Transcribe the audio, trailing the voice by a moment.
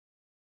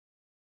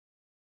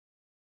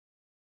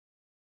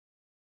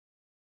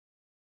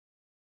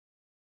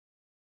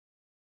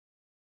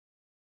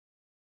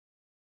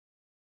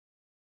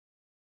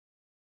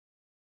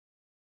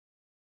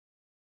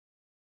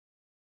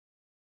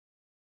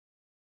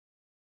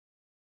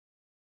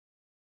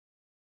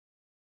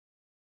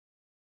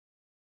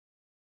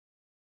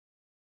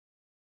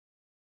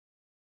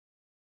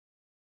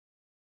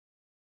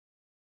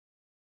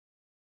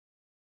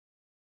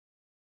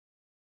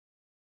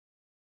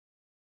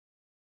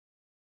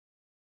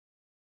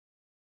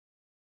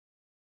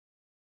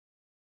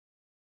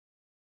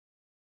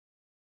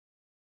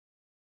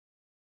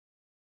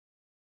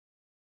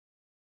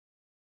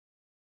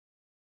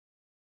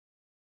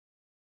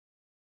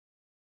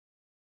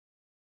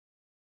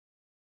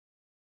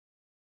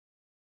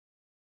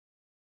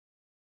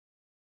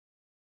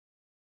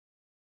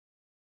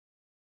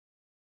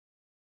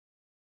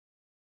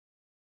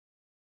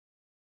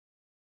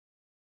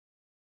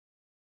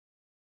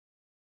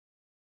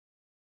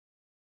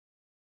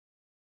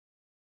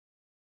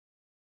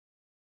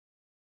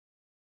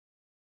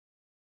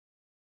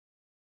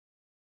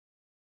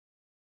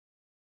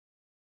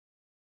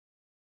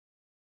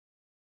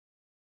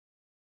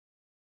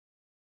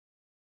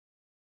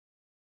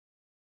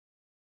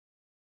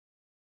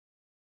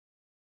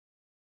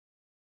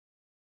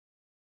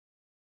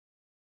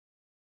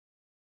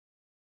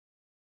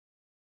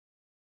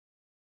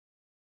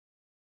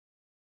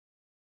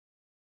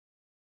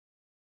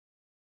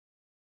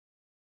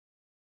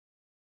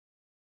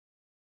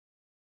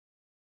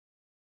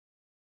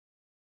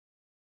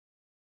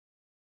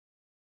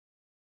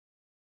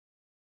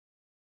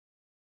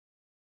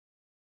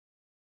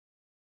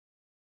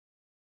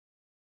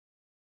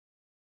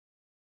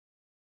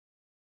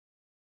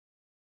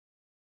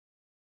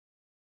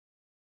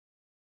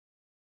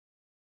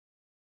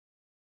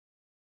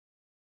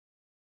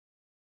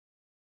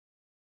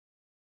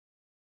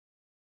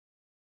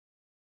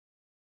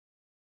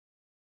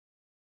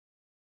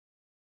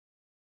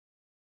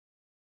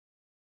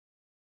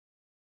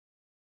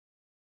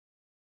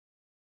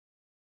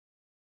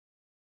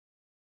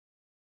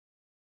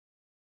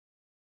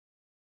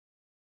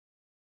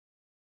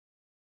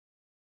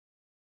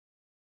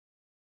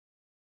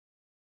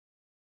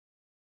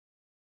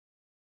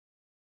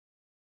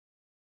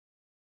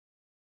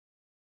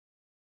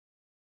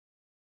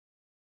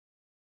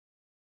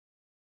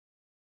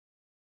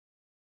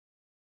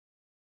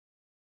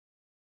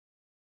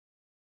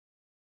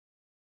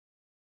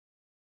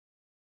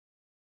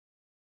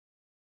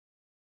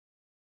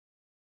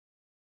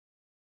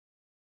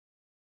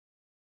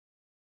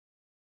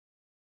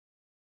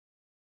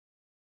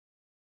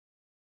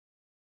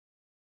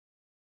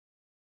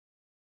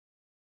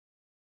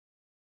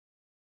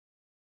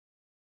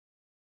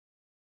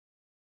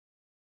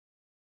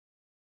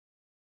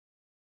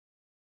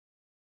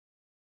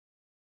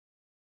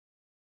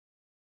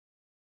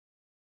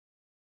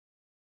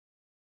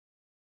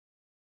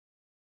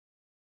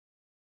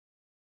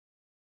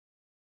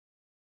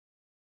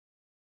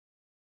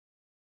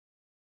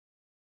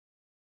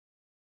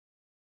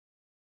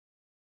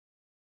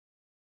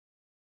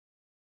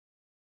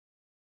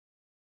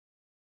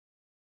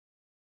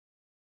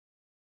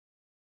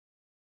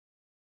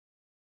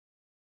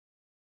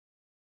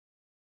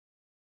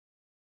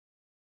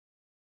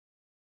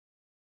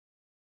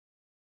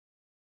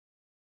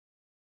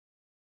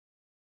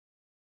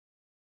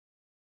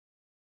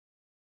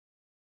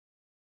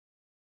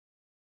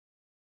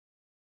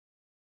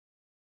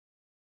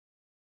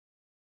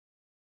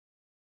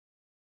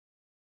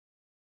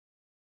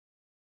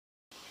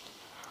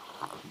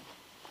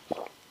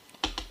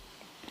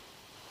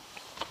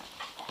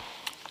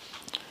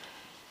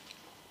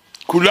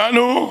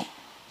כולנו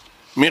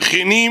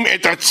מכינים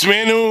את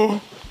עצמנו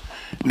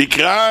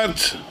לקראת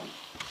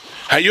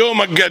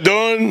היום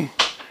הגדול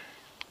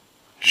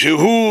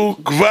שהוא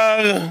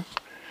כבר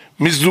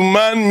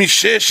מזומן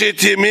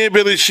מששת ימי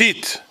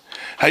בראשית.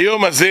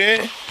 היום הזה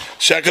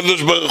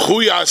שהקדוש ברוך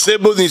הוא יעשה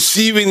בו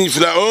ניסים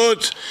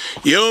ונפלאות,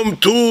 יום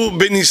ט"ו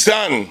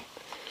בניסן,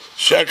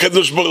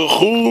 שהקדוש ברוך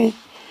הוא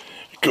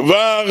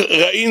כבר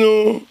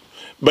ראינו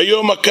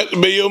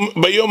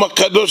ביום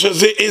הקדוש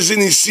הזה איזה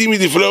ניסים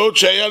ונפלאות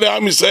שהיה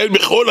לעם ישראל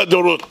בכל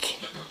הדורות.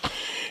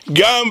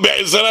 גם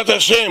בעזרת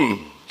השם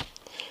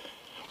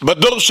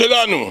בדור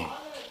שלנו,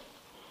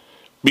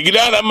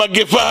 בגלל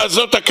המגפה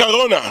הזאת,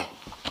 הקורונה,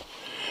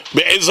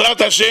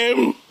 בעזרת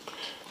השם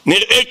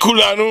נראה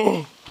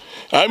כולנו,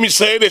 עם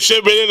ישראל ישב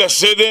בליל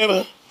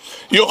הסדר,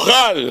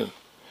 יאכל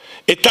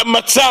את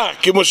המצה,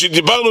 כמו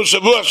שדיברנו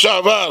שבוע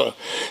שעבר,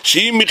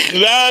 שהיא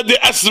מכלה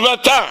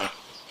דאסוותא,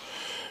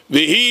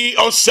 והיא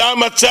עושה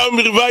מצה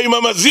ומרווה עם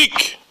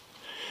המזיק,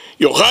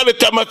 יאכל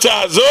את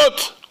המצה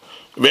הזאת,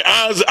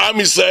 ואז עם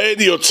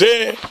ישראל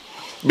יוצא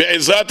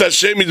בעזרת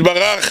השם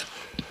יתברך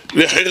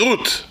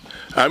לחירות.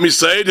 עם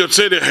ישראל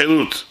יוצא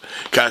לחירות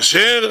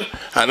כאשר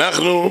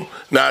אנחנו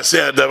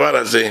נעשה הדבר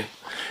הזה,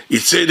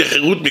 יצא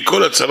לחירות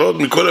מכל הצרות,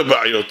 מכל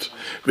הבעיות,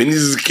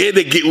 ונזכה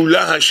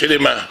לגאולה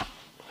השלמה.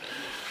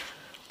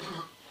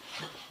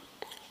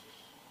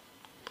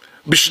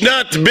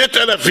 בשנת בית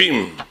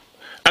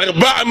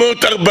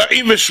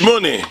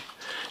 1448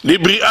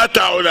 לבריאת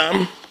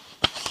העולם,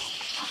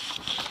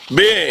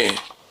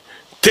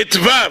 בט"ו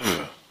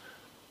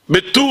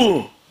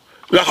בט"ו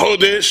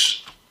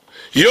לחודש,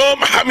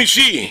 יום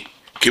חמישי,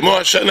 כמו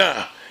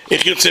השנה,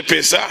 איך יוצא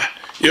פסח?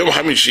 יום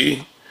חמישי,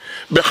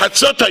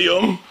 בחצות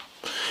היום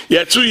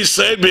יצאו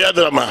ישראל ביד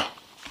רמה,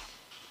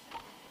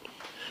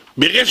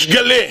 בריש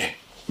גלי,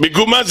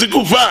 בגומה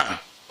זקופה.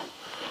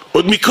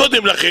 עוד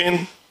מקודם לכן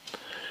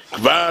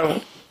כבר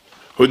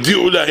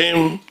הודיעו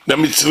להם,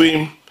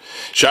 למצרים,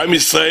 שעם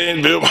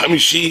ישראל ביום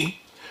חמישי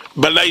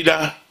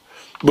בלילה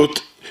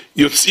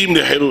יוצאים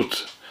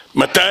לחירות.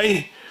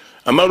 מתי?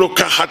 אמר לו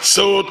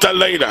כחצות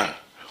הלילה.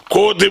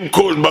 קודם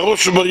כל,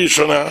 בראש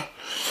ובראשונה,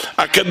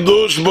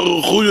 הקדוש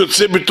ברוך הוא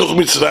יוצא בתוך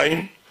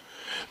מצרים,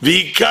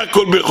 ויקע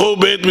כל בכור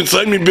בעת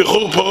מצרים,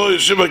 מבכור פרעה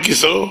יושב על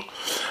כיסאו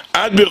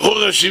עד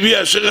בכור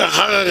השביעי אשר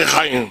אחר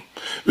הרחיים,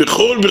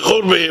 וכל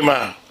בכור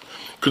בהמה.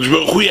 הקדוש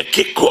ברוך הוא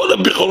יכה כל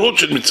הבכורות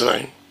של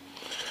מצרים.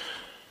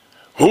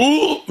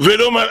 הוא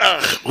ולא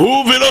מלאך,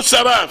 הוא ולא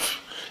שרף,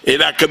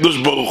 אלא הקדוש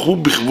ברוך הוא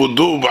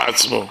בכבודו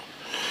ובעצמו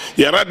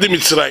ירד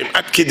למצרים.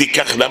 עד כדי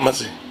כך. למה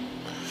זה?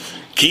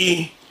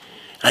 כי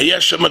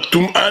היה שם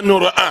טומאה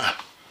נוראה,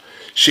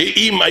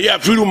 שאם היה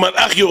אפילו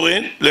מלאך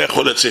יורד לא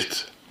יכול לצאת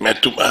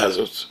מהטומאה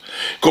הזאת.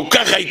 כל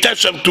כך הייתה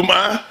שם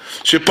טומאה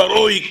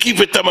שפרעה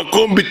הקיף את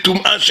המקום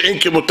בטומאה שאין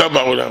כמותה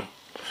בעולם.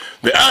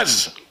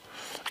 ואז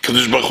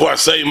הקדוש ברוך הוא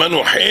עשה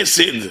עמנו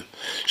חסד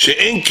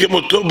שאין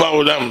כמותו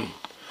בעולם,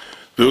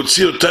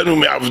 והוציא אותנו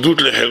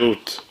מעבדות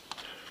לחירות.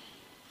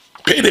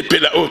 פלא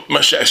פלאות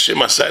מה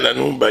שהשם עשה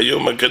לנו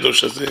ביום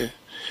הקדוש הזה,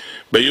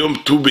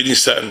 ביום ט"ו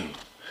בניסן,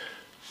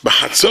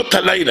 בחצות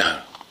הלילה,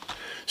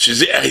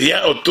 שזה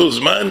היה אותו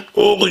זמן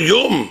אור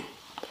יום,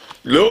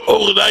 לא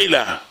אור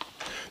לילה.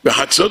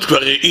 בחצות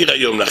כבר האיר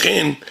היום.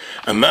 לכן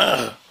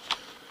אמר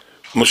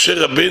משה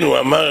רבנו,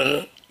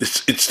 אמר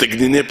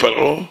אצטגניני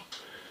פרעה,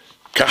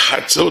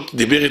 כחצות,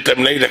 דיבר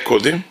איתם לילה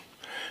קודם,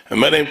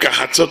 אמר להם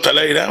כחצות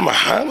הלילה,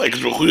 מחר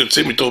הקדוש ברוך הוא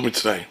יוצא מתוך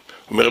מצרים.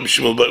 אומר רבי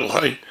שמעון בר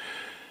יוחאי,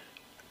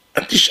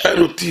 אל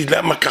תשאל אותי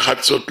למה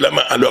כחצות,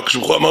 למה, הלוא הקדוש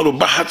ברוך הוא אמר לו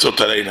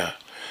בחצות הלילה.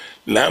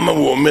 למה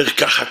הוא אומר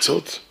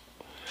כחצות?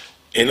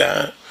 אלא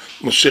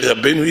משה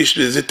רבנו יש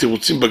לזה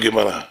תירוצים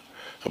בגמרא.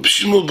 רבי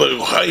שמעון בר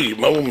יוחאי,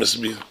 מה הוא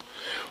מסביר?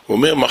 הוא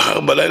אומר מחר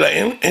בלילה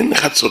אין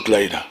חצות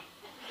לילה,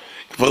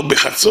 כבר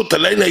בחצות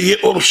הלילה יהיה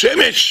אור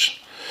שמש,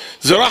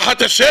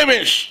 זורחת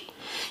השמש,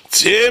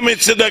 צא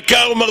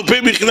מצדקה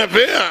ומרפא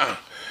בכנפיה.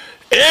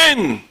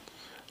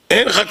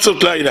 אין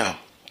חצות לילה.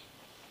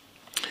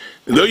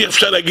 לא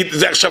אפשר להגיד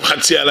זה עכשיו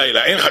חצי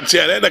הלילה, אין חצי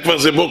הלילה, כבר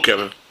זה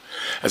בוקר.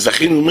 אז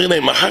לכן הוא אומר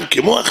להם מחר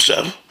כמו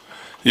עכשיו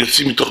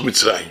יוצאים מתוך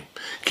מצרים,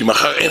 כי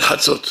מחר אין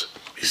חצות.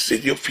 וזה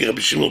יופי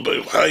רבי שמעון בר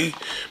יוחאי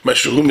מה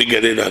שהוא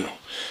מגלה לנו.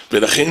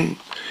 ולכן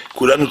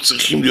כולנו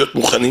צריכים להיות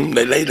מוכנים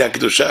ללילה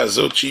הקדושה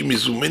הזאת, שהיא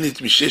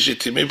מזומנת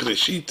מששת ימי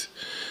בראשית,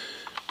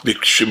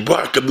 וכשבו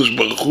הקדוש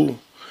ברוך הוא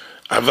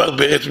עבר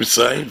בארץ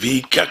מצרים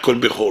והיכה כל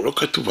בכור. לא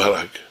כתוב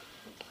הרג.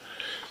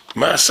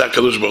 מה עשה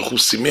הקדוש ברוך הוא?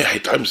 שימח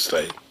את עם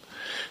ישראל.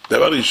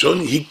 דבר ראשון,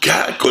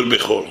 היכה כל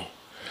בכור.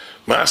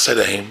 מה עשה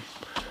להם?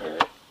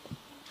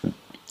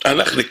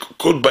 הלך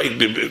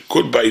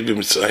לכל בית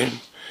במצרים,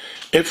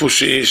 איפה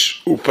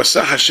שיש, הוא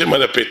פסח השם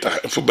על הפתח.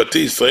 איפה בתי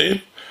ישראל,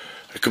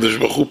 הקדוש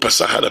ברוך הוא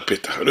פסח על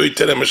הפתח. לא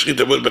ייתן להם משחית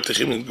לבוא אל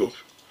בתיכם לנגוף.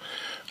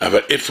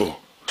 אבל איפה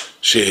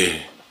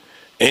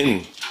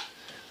שאין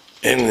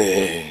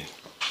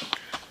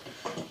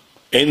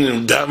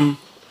אין דם,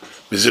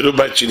 וזה לא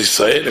בית של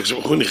ישראל, הקדוש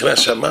ברוך הוא נכנס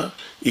שמה,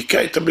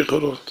 היכה את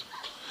הבכורות.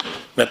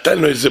 נתן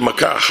לו איזה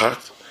מכה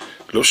אחת,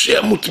 לא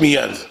שימות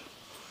מיד.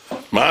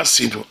 מה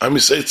עשינו? עם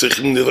ישראל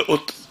צריכים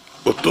לראות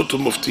אותות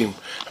ומופתים.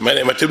 אמר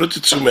להם, אתם לא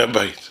תצאו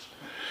מהבית.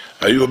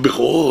 היו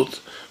הבכורות,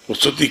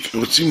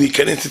 רוצים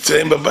להיכנס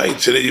אצלם בבית,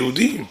 אצל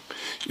היהודים,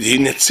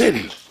 להינצל.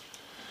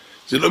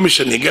 זה לא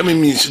משנה, גם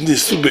אם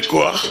ניסו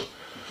בכוח,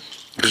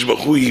 הקדוש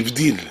ברוך הוא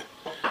הבדיל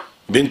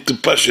בין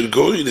טיפה של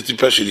גוי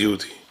לטיפה של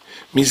יהודי.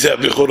 מי זה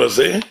הבכור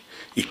הזה?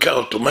 עיקר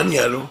אותו, מה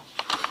נהיה לו?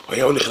 הוא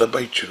היה הולך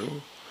לבית שלו,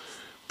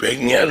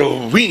 ונהיה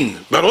לו ווין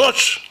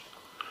בראש,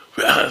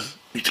 ואז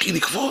התחיל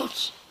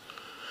לקפוץ,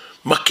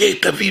 מכה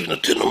את אביו,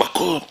 נותן לו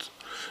מכות,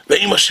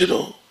 ואמא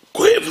שלו,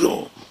 כואב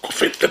לו,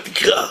 קופץ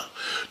לתקרה,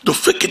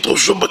 דופק את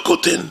ראשו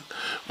בכותל,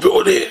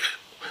 והולך,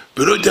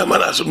 ולא יודע מה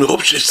לעשות,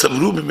 מרוב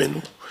שסבלו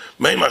ממנו.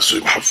 מה הם עשו?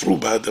 הם חפרו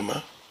באדמה,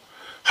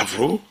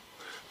 חפרו,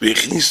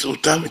 והכניסו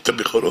אותם, את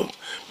הבכורות,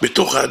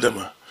 בתוך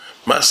האדמה.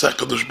 מה עשה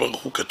הקדוש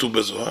ברוך הוא? כתוב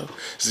בזוהר,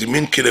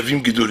 זימן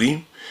כלבים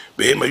גדולים,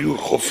 והם היו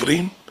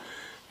חופרים,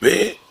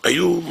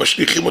 והיו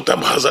משליכים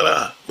אותם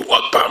חזרה. הוא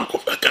עוד פעם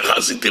קופץ, ככה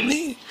עשיתם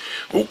לי,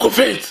 והוא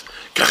קופץ,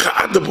 ככה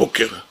עד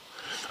הבוקר.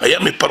 היה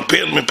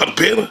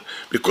מפרפר,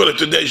 וכל,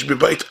 אתה יודע, יש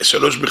בבית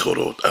 3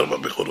 בכורות, 4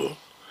 בכורות.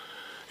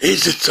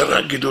 איזה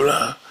צרה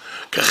גדולה,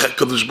 ככה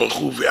הקדוש ברוך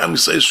הוא, ועם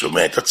ישראל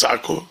שומע את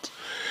הצעקות,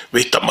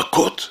 ואת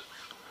המכות,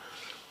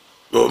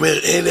 ואומר,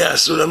 אלה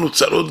עשו לנו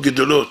צרות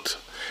גדולות.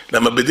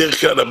 למה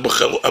בדרך כלל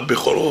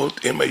הבכורות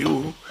הם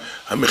היו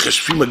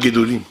המחשבים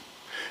הגדולים.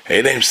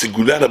 היה להם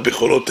סגולה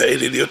לבכורות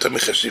האלה להיות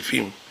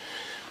המחשבים.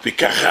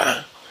 וככה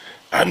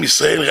עם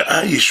ישראל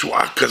ראה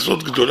ישועה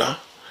כזאת גדולה.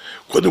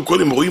 קודם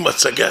כל הם רואים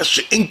הצגה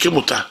שאין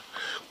כמותה.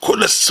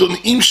 כל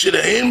השונאים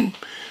שלהם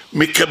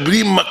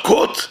מקבלים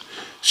מכות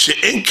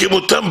שאין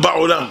כמותם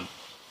בעולם.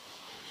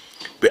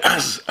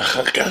 ואז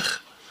אחר כך,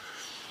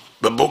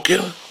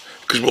 בבוקר,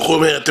 הקדוש ברוך הוא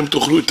אומר, אתם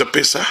תאכלו את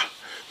הפסח.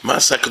 מה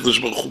עשה הקדוש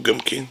ברוך הוא גם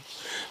כן?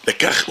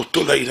 לקח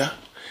אותו לילה,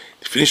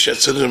 לפני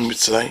שיצאנו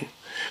ממצרים,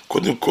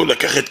 קודם כל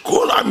לקח את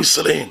כל עם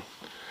ישראל,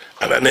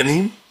 על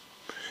עננים,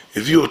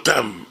 הביאו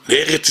אותם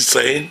לארץ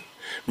ישראל,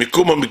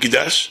 מקום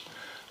המקדש,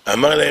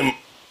 אמר להם,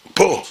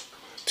 פה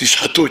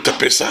תשחטו את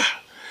הפסח.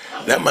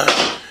 למה?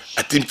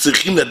 אתם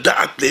צריכים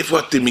לדעת לאיפה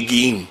אתם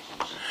מגיעים.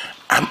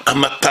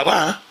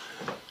 המטרה,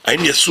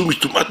 האם יעשו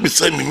מטומאת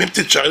מצרים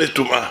ממתת שערי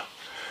טומאה.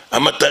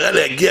 המטרה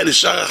להגיע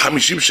לשער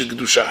 50 של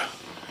קדושה.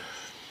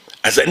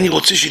 אז אני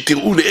רוצה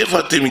שתראו לאיפה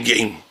אתם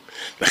מגיעים.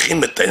 לכן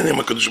נתן להם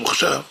הקדוש ברוך הוא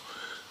עכשיו,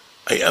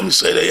 עם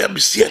ישראל היה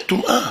בשיא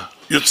הטומאה,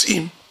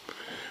 יוצאים,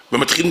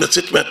 ומתחילים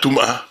לצאת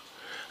מהטומאה,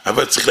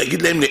 אבל צריך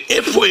להגיד להם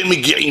לאיפה הם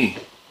מגיעים.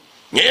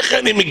 איך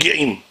הם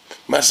מגיעים?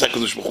 מה עשה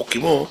הקדוש ברוך הוא?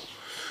 כמו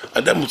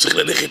אדם הוא צריך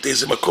ללכת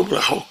לאיזה מקום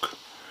רחוק,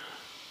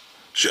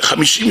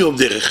 50 יום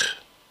דרך.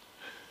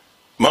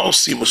 מה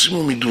עושים? עושים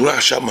לו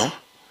מדורה שמה,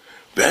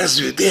 ואז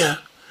הוא יודע,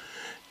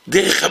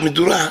 דרך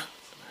המדורה,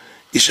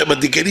 יש שם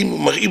דגלים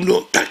ומראים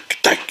לו, טק,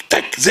 טק,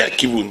 טק, זה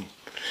הכיוון.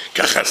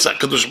 ככה עשה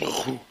הקדוש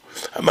ברוך הוא.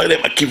 אמר להם,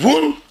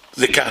 הכיוון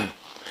זה כאן.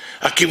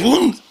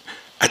 הכיוון,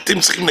 אתם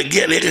צריכים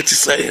להגיע לארץ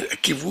ישראל.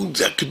 הכיוון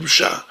זה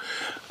הקדושה.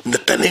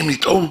 נתן להם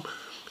לטעום,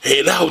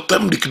 העלה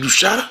אותם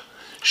לקדושה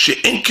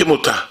שאין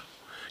כמותה.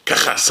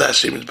 ככה עשה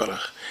השם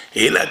יתברך.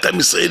 העלה את עם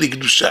ישראל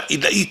לקדושה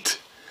עילאית,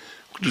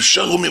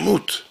 קדושה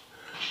רוממות.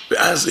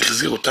 ואז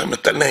החזיר אותם,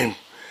 נתן להם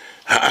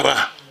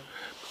הערה.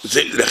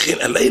 לכן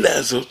הלילה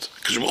הזאת,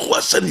 כשברוך הוא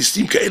עשה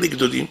ניסים כאלה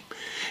גדולים,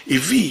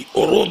 הביא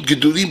אורות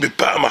גדולים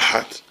בפעם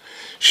אחת,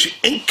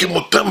 שאין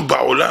כמותם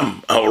בעולם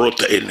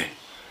האורות האלה.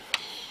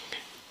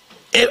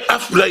 אין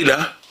אף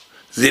לילה,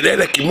 זה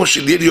לילה כמו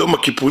של יום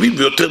הכיפורים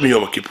ויותר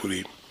מיום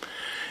הכיפורים.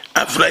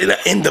 אף לילה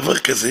אין דבר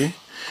כזה,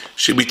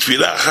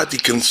 שבתפילה אחת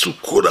ייכנסו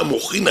כל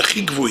המוחין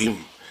הכי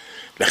גבוהים.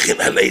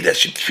 לכן הלילה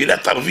של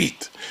תפילת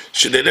ערבית,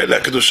 של הלילה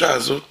הקדושה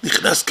הזאת,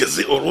 נכנס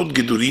כזה אורות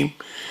גדולים,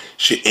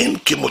 שאין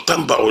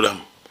כמותם בעולם.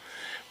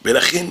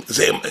 ולכן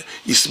זה,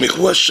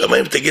 ישמחו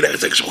השמיים, תגיד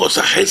לך, כשהוא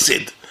עושה חסד,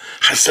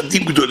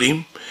 חסדים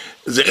גדולים,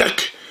 זה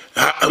רק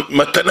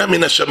המתנה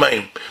מן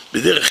השמיים.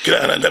 בדרך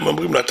כלל האדם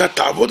אומרים לו, אתה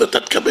תעבוד, אתה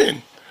תקבל.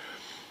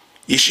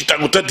 יש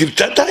התערותא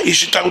דילתתא,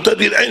 יש התערותא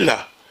דילעילא.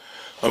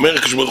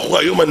 אומר כשברוך הוא,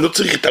 היום אני לא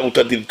צריך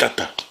התערותא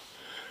דילתתא.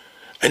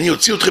 אני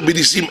אוציא אתכם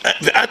בניסים,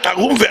 ואת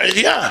ערום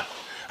ועריה.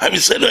 עם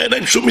ישראל לא היה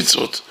להם שום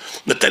מצוות.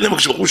 נתן להם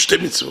כשברוך הוא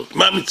 2 מצוות.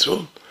 מה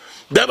המצוות?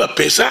 דם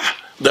הפסח,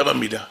 דם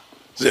המילה.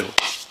 זהו.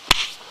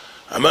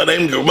 אמר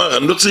להם גמר,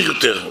 אני לא צריך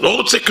יותר, לא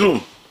רוצה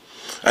כלום.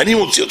 אני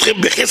מוציא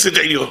אתכם בחסד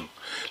עליון.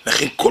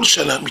 לכן כל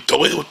שנה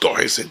מתעורר אותו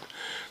חסד,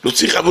 לא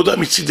צריך עבודה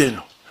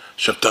מצידנו.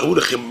 עכשיו תראו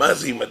לכם מה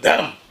זה עם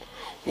אדם,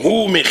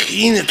 הוא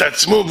מכין את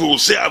עצמו והוא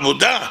עושה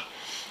עבודה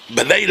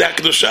בלילה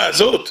הקדושה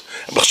הזאת.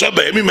 עכשיו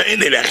בימים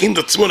האלה להכין את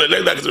עצמו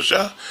ללילה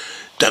הקדושה,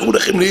 תראו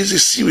לכם לאיזה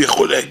שיא הוא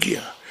יכול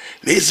להגיע,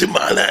 לאיזה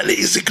מעלה,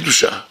 לאיזה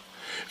קדושה.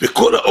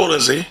 וכל האור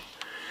הזה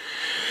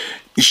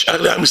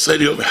נשאר לעם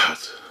ישראל יום אחד.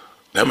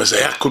 למה? זה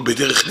היה הכל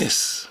בדרך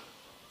נס.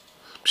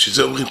 בשביל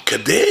זה אומרים,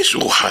 קדש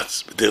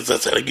ורחץ. בדרך זה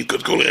צריך להגיד,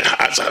 קודם כל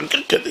רחץ, אחר כך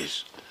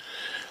קדש.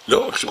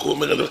 לא, כשהוא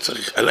אומר, לא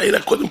צריך.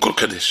 הלילה קודם כל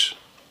קדש.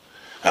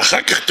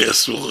 אחר כך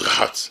תעשו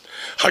רחץ.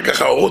 אחר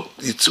כך האורות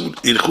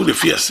ילכו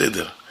לפי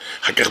הסדר.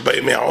 אחר כך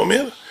בימי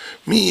העומר,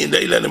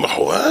 מלילה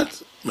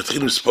למחרת,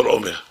 מתחילים לספור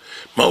עומר.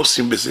 מה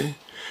עושים בזה?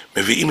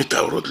 מביאים את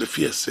האורות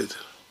לפי הסדר,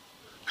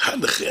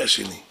 אחד אחרי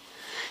השני.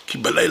 כי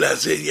בלילה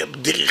הזה היה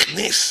בדרך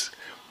נס,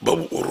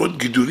 באו אורות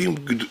גדולים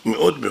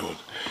מאוד מאוד.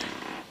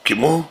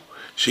 כמו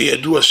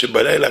שידוע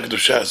שבלילה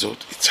הקדושה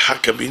הזאת,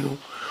 יצחק אבינו,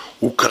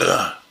 הוא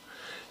קרא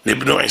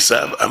לבנו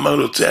עשיו, אמר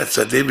לו, צא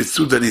השדה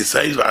וצוד על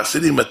יסייד ועשה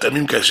לי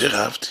מטעמים כאשר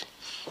אהבתי.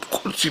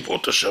 כל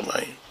צבאות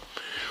השמיים,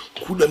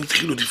 כולם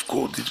התחילו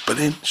לבכות,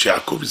 להתפלל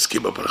שיעקב יזכה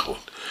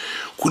בברכות.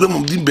 כולם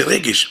עומדים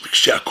ברגש,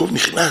 וכשיעקב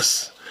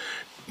נכנס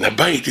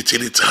לבית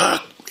אצל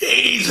יצחק,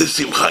 איזה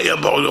שמחה היה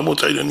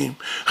בעולמות העליונים.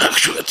 רק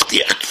שהוא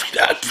יצליח,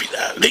 תפילה,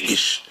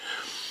 רגש.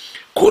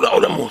 כל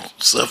העולמות,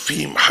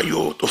 שרפים,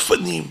 חיות,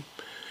 אופנים,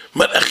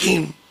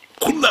 מלאכים,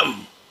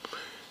 כולם.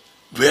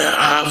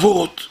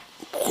 והאהבות,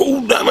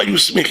 כולם היו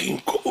שמחים,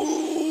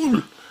 כל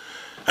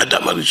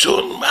אדם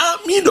הראשון,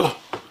 מי לא?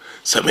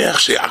 שמח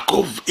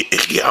שיעקב,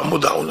 איך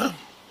יעמוד העולם?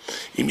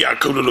 אם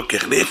יעקב לא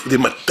לוקח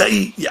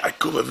למתי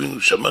יעקב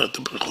אבינו שמר את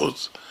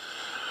הברכות?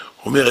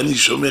 הוא אומר, אני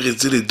שומר את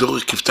זה לדור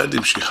כבתא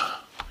דמשיחא.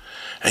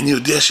 אני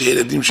יודע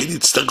שהילדים שלי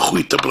יצטרכו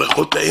את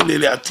הברכות האלה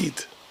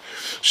לעתיד.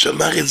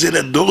 שמר את זה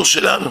לדור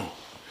שלנו,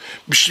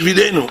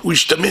 בשבילנו. הוא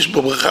השתמש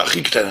בברכה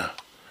הכי קטנה.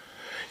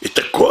 את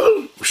הכל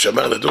הוא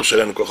שמר לדור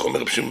שלנו, כך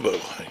אומר בשם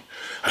ברוך חיים.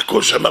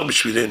 הכל שמר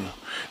בשבילנו,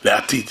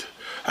 לעתיד.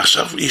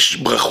 עכשיו יש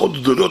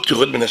ברכות גדולות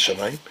יורד מן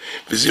השמיים,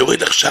 וזה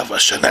יורד עכשיו,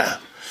 השנה.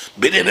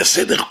 בליל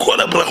הסדר,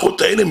 כל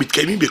הברכות האלה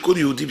מתקיימים בכל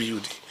יהודי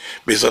ויהודי.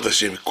 בעזרת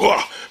השם,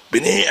 כוח,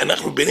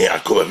 אנחנו בני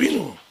יעקב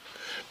אבינו,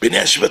 בני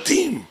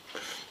השבטים.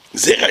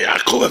 זרע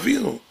יעקב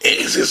אבינו,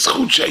 איזה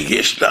זכות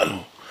שיש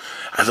לנו.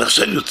 אז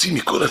עכשיו יוצאים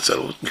מכל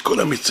הצרות, מכל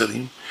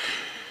המצרים.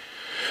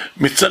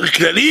 מצר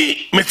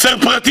כללי, מצר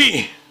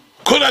פרטי.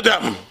 כל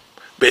אדם,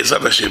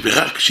 בעזרת השם,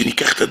 ורק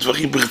שניקח את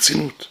הדברים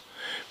ברצינות,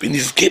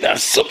 ונזכה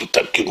לעשות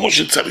אותם כמו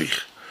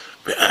שצריך.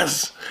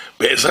 ואז,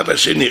 בעזרת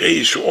השם, נראה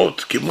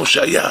ישועות כמו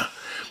שהיה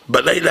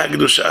בלילה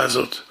הקדושה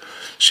הזאת,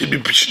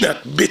 שבשנת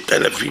בית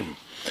אלפים,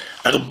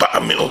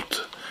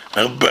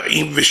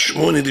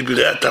 448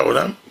 לבריאת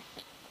העולם,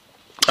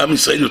 עם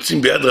ישראל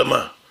יוצאים ביד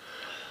רמה,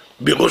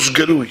 בראש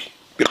גלוי,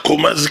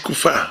 בקומה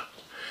זקופה,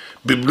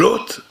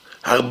 בבלות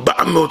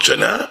 400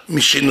 שנה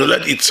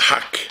משנולד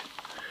יצחק.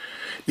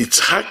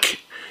 יצחק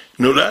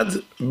נולד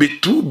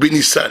בט"ו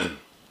בניסן.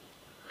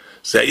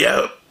 זה היה,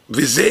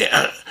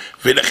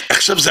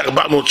 ועכשיו זה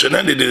 400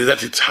 שנה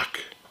ללידת יצחק.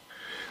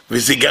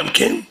 וזה גם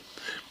כן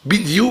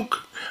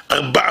בדיוק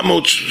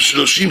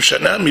 430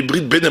 שנה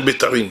מברית בין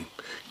הבתרים.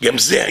 גם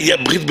זה היה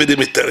ברית בין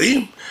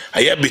הבתרים,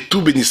 היה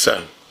בט"ו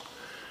בניסן.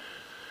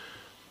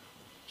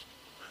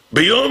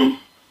 ביום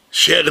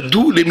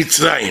שירדו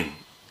למצרים,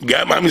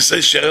 גם עם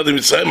ישראל שירד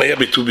למצרים היה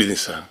בט"ו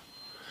בניסן.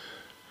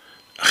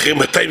 אחרי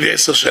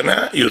 210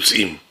 שנה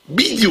יוצאים.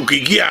 בדיוק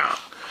הגיע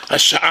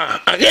השעה,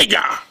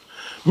 הרגע,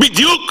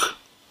 בדיוק.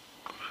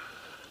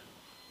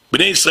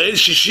 בני ישראל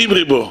 60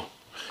 ריבו,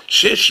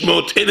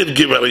 600,000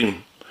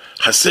 גברים,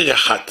 חסר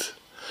אחת.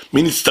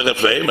 מי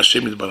נצטרף להם?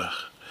 השם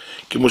יתברך.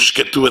 כמו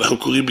שכתוב, אנחנו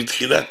קוראים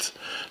בתחילת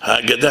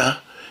ההגדה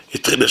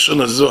את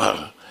לשון הזוהר.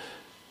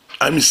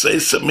 עם ישראל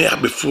שמח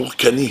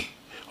בפורקני.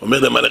 אומר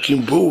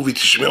למלאכים, בואו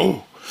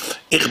ותשמעו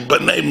איך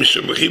בניי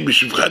משמחים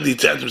בשבחת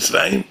יציאת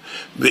מצרים,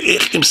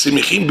 ואיך הם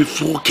שמחים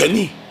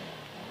בפורקני.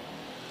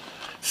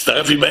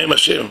 הצטרף עמהם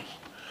השם,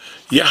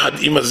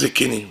 יחד עם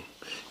הזקנים,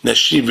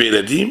 נשים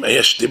וילדים,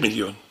 היה 2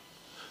 מיליון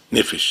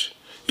נפש,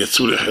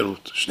 יצאו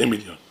לחירות, 2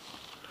 מיליון.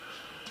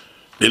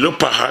 ללא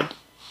פחד,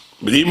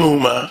 בלי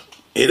מהומה,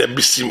 אלא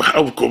בשמחה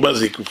ובקומה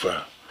זקופה.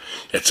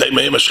 יצא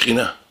עמהם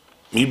השכינה.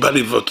 מי בא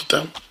לבנות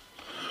אותם?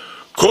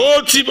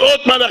 כל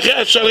צבאות מלאכי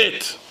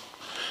השרת,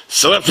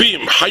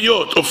 שרפים,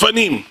 חיות,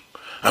 אופנים,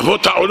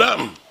 אבות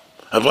העולם,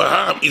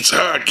 אברהם,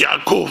 יצחק,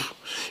 יעקב,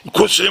 עם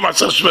כל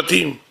 12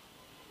 שבטים.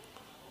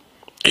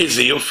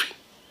 איזה יופי.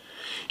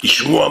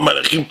 ישמעו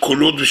המלאכים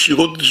קולות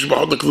ושירות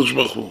לשבחות הקדוש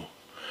ברוך הוא.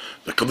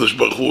 והקדוש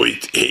ברוך הוא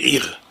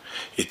העיר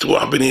את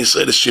רוח בני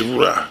ישראל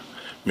לשבורה,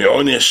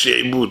 מעוני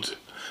השעבוד,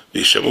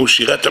 וישמעו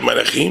שירת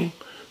המלאכים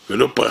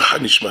ולא פרחה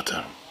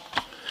נשמתם.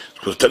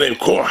 נתן להם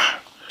כוח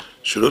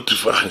שלא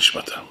תפרח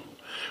נשמתם.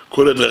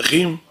 כל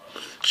הדרכים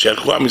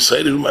שהלכו עם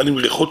ישראל היו מעלים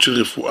ריחות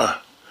של רפואה,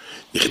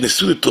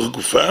 נכנסו לתוך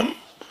גופם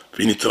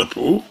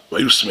ונתרפאו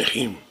והיו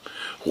שמחים.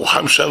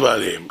 רוחם שווה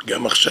עליהם.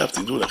 גם עכשיו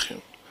תדעו לכם,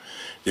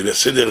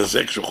 לסדר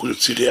הזה כשהוא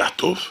יוציא ריח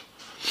טוב,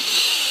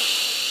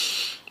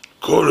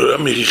 כל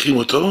עולם מריחים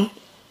אותו,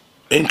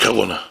 אין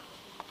קרונה,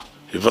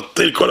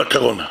 לבטל כל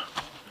הקרונה.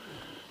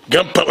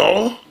 גם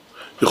פרעה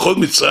וכל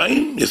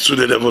מצרים יצאו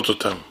ללוות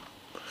אותם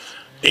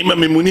עם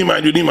הממונים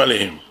העליונים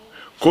עליהם.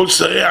 כל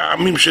שרי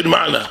העמים של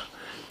מעלה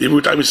ליוו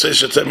את עם ישראל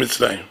שיצא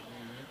מצרים.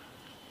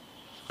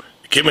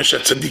 כמה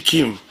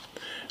שהצדיקים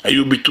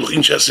היו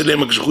בטוחים שעשה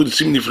להם הקדוש ברוך הוא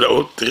ניסים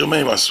נפלאות, תראו מה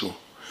הם עשו.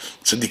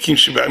 צדיקים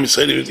שבעם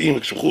ישראל יודעים,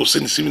 הקדוש ברוך הוא עושה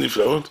ניסים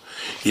נפלאות,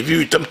 הביאו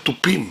איתם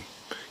טופים,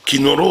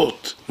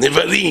 כינורות,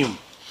 נבלים,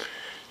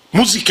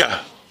 מוזיקה,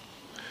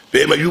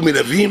 והם היו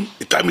מלווים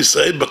את עם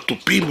ישראל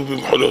בטופים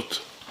ובמחולות.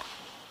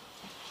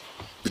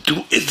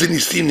 ותראו איזה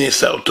ניסים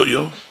נעשה אותו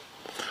יום.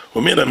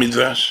 אומר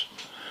המדרש,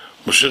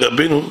 משה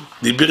רבנו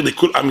דיבר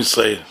לכל עם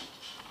ישראל,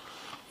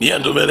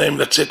 מיד אומר להם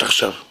לצאת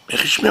עכשיו.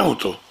 איך ישמעו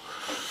אותו?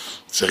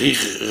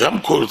 צריך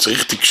רמקול,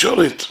 צריך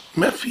תקשורת.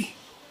 מאפי?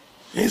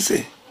 איזה?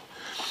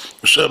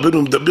 משה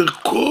רבנו מדבר,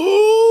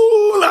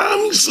 כל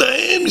עם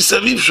ישראל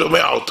מסביב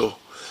שומע אותו.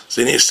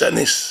 זה נעשה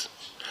נס.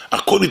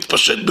 הכל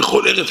התפשט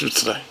בכל ארץ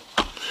מצרים.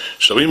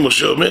 שומעים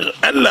משה אומר,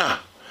 אללה,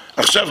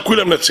 עכשיו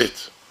כולם לצאת.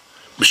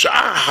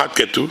 בשעה אחת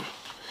כתוב,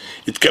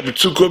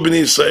 התקבצו כל בני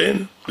ישראל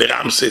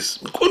לרעמסס,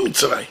 מכל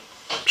מצרים,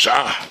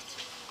 בשעה אחת.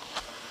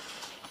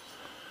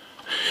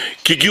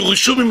 כי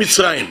גירשו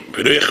ממצרים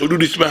ולא יכולו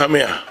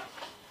להתמהמה.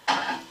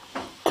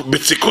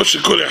 בצקו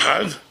של כל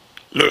אחד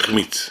לא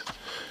החמיץ.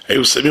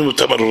 היו שמים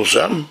אותם על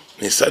ראשם,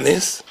 נעשה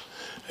נס,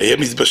 היה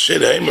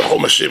מתבשל להם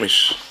מחום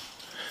השמש.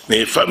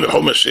 נאפה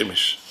מחום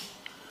השמש.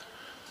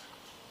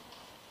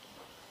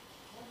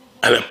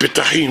 על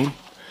הפתחים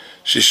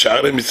של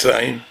שערי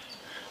מצרים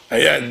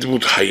היה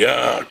דמות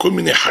חיה, כל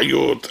מיני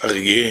חיות,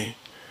 אריה,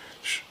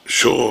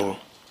 שור,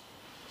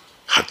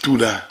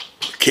 חתולה,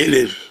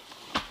 כלב.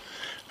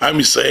 עם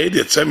ישראל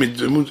יצא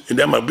מדמות,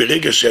 למה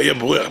ברגע שהיה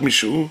בורח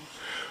מישהו,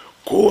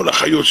 כל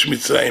החיות של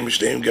מצרים,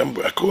 שלהם גם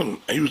הכל,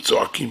 היו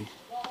צועקים.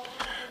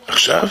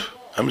 עכשיו,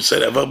 עם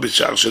ישראל עבר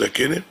בשער של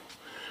הכלב,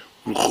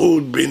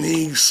 ולכות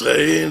בני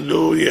ישראל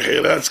לא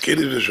יחרץ כלב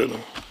לשונו.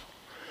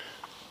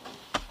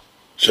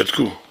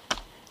 שתקו.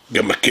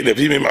 גם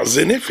הכלבים הם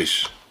עזי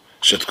נפש,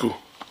 שתקו.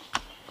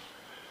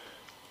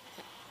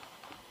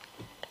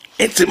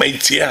 עצם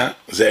היציאה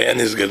זה היה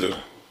נס גדול.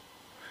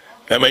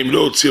 למה אם לא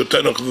הוציא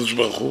אותנו הקדוש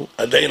ברוך הוא,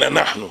 עדיין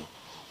אנחנו,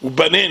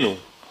 ובנינו,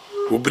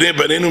 ובני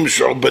בנינו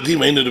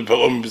משועבדים היינו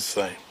לפרעה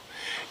ממצרים.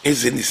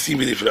 איזה ניסים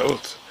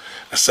ונפלאות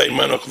עשה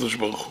עמנו הקדוש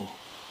ברוך הוא.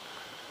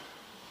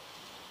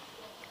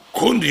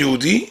 כל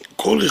יהודי,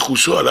 כל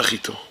רכושו הלך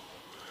איתו.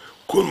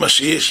 כל מה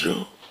שיש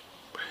לו,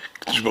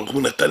 הקדוש ברוך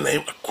הוא נתן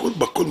להם הכל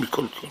בכל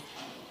מכל כל.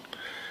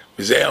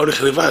 וזה היה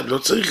הולך לבד, לא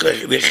צריך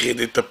ללכת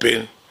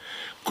לטפל.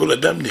 כל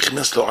אדם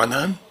נכנס לו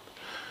ענן,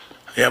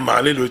 היה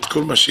מעלה לו את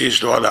כל מה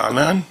שיש לו על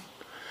הענן,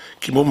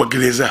 כמו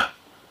מגלזה.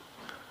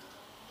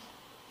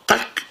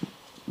 טק,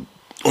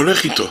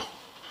 הולך איתו,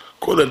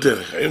 כל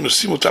הדרך. היו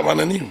נושאים אותם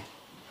עננים.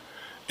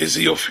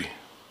 איזה יופי.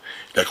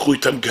 לקחו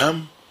איתם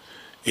גם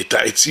את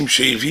העצים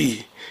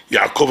שהביא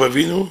יעקב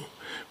אבינו,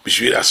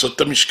 בשביל לעשות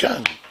את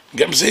המשכן.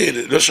 גם זה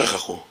לא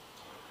שכחו.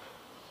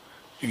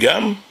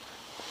 גם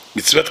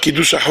מצוות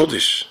קידוש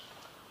החודש.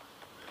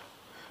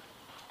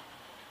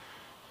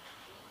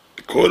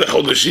 כל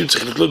החודשים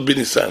צריך לתלות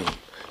בניסן.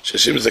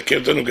 שהשם מזכה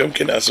אותנו גם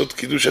כן לעשות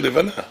קידוש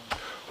הלבנה.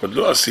 עוד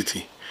לא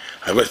עשיתי.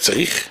 אבל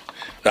צריך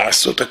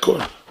לעשות הכל.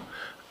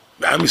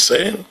 בעם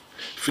ישראל,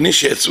 לפני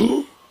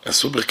שיצאו,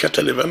 עשו ברכת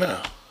הלבנה.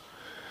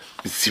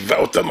 וציווה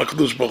אותם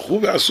הקדוש ברוך הוא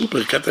ועשו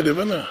ברכת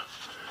הלבנה.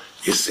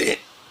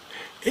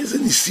 איזה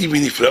ניסים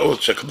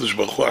ונפלאות שהקדוש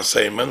ברוך הוא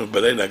עשה עמנו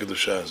בלילה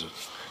הקדושה הזאת.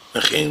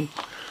 לכן,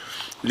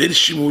 ליל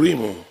שימורים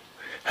הוא.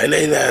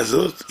 הלילה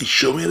הזאת היא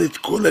שומרת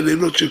כל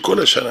הלילות של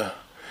כל השנה.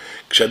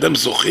 כשאדם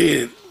זוכה,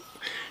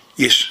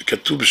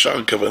 כתוב בשאר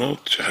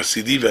הכוונות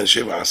שחסידי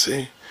ואנשי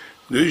מעשה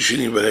לא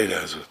ישנים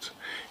בלילה הזאת,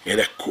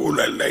 אלא כל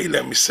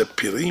הלילה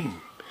מספרים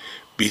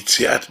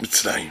ביציאת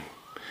מצרים.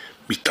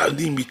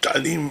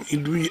 מתעלים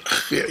עילוי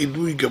אחרי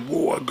עילוי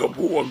גבוה,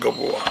 גבוה,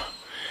 גבוה.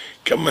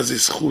 כמה זה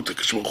זכות,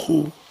 הקדוש ברוך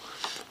הוא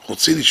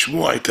רוצה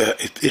לשמוע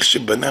את איך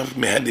שבניו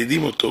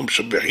מהללים אותו,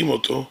 משבחים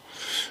אותו,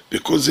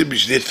 וכל זה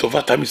בשביל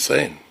טובת עם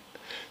ישראל.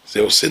 זה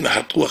עושה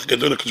נחת רוח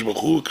גדול לקדוש ברוך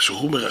הוא,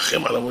 כשהוא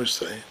מרחם על עמו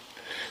ישראל.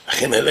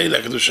 לכן הלילה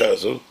הקדושה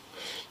הזאת,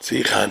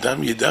 צריך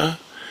האדם ידע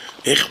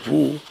איך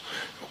הוא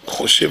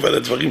חושב על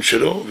הדברים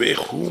שלו, ואיך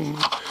הוא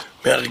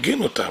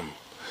מארגן אותם,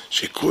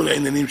 שכל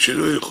העניינים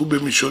שלו ילכו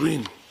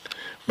במישורין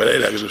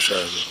בלילה הקדושה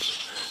הזאת.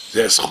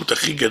 זה הזכות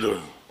הכי גדול.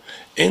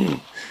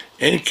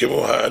 אין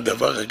כמו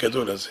הדבר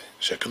הגדול הזה,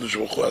 שהקדוש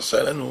ברוך הוא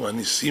עשה לנו,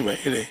 הניסים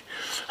האלה,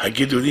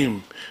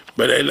 הגדולים,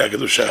 בלילה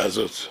הקדושה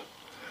הזאת.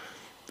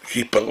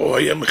 כי פרעה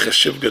היה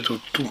מחשב גדול,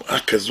 טומאה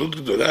כזאת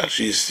גדולה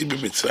שהשיא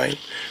במצרים.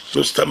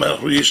 לא סתם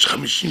אנחנו, יש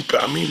 50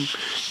 פעמים,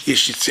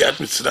 יש יציאת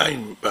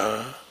מצרים,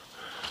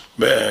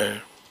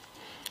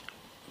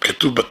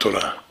 כתוב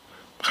בתורה.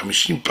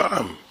 50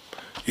 פעם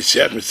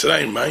יציאת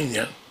מצרים, מה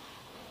העניין?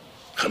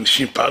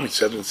 50 פעם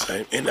יציאת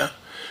מצרים, אלא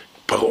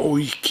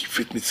פרעה הקיף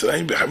את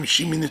מצרים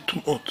ב50 מיני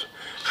טומאות,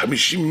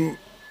 50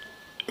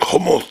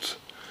 חומות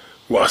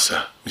הוא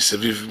עשה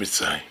מסביב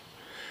מצרים.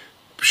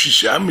 בשביל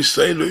שעם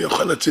ישראל לא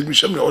יוכל לצאת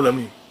משם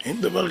לעולמים.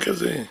 אין דבר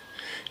כזה.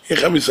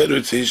 איך עם ישראל לא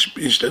יצא?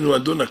 יש לנו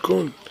אדון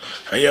הכל.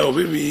 היה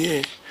הווה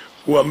ויהיה.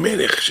 הוא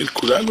המלך של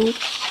כולנו,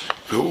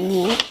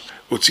 והוא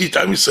הוציא את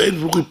עם ישראל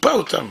והוא ריפא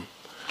אותם.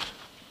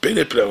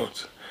 פלא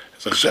פלאות.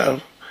 אז עכשיו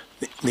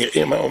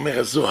נראה מה אומר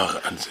הזוהר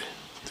על זה.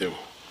 זהו.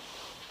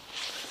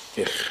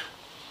 איך?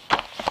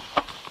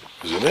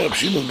 אז אומר רב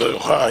שמעון בר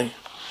יוחאי,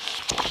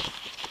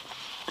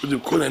 קודם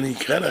כל אני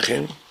אקרא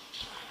לכם,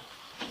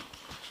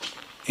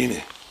 הנה,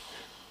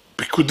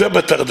 פקודה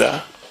בתרדה,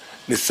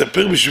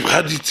 נספר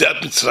בשבחת יציאת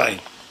מצרים.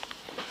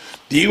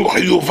 יהיו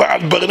חיובה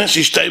על ברנש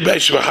ששתי בה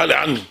שבחה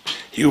לעלמין.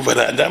 יהיו על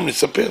האדם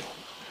נספר.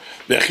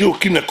 ואחי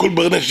הוקים לכל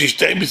ברנש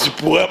ששתי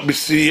בסיפורה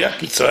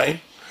בסיית מצרים,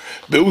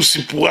 והוא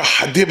סיפורה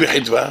חדה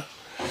בחדווה,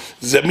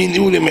 זמין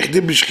הוא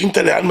למחדה בשכינתא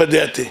לעלמא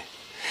דעתה.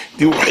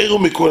 דהוא חירו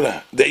מקולה,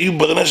 דהיו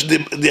ברנש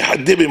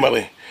דחדה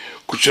במראה.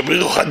 קודשא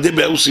בריך הוא חדה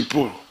בהוא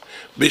סיפור.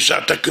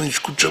 בשעתה כניש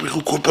קודשא בריך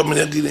הוא כל פעם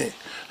מנדילה.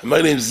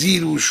 אמר להם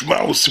זילו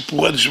שמעו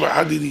סיפורה דשמע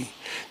חדילי.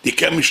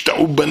 דקה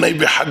משתעו בני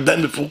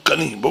וחדן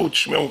בפורקני. בואו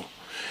תשמעו.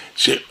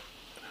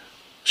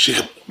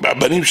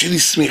 שהבנים שלי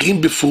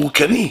שמחים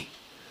בפורקני.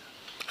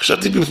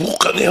 חשבתי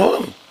בפורקני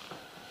הון.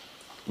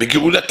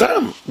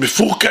 בגאולתם,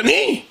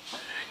 בפורקני.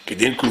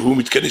 כדין כולהו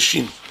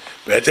מתכנסים.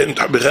 והייתה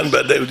מתחברן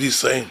בעדה יהודי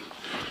ישראל.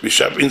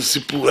 ושב אין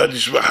סיפורה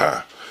דשבחה.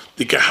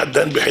 דקה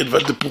חדן בחדווה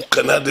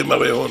דפורקנה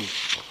דמראה הון.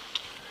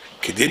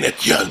 כדין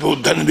את יד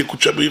והודן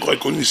לקודשא בריך הוא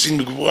הכל ניסין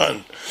בגבורן.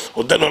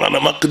 הודן עולן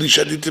אמר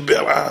קדישא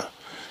דתבהרעה.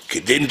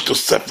 כדין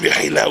תוסף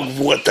לחילה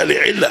וגבורתה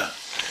לעילה.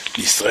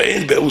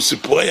 ישראל והוא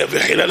סיפורה יביא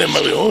חילה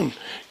למראה הון.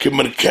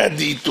 כמלכה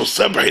די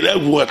תוסף חילה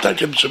וגבורתה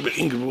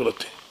כמשבחין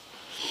גבורתה.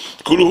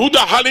 כולהו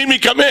דחלים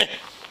מקמה.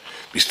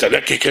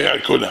 מסתלק כקרע על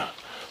כולה.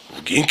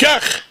 ובגין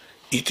כך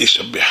היא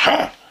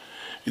תשבחה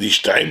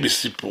להשתען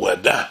בסיפור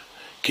הדה.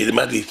 כי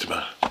למה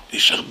להתמר?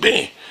 יש הרבה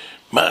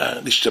מה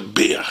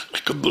להשתבח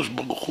לקדוש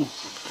ברוך הוא.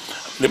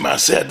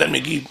 למעשה אדם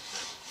יגיד,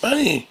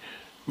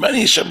 מה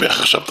אני אשבח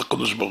עכשיו את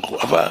הקדוש ברוך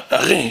הוא? אבל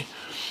הרי,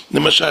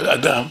 למשל,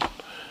 אדם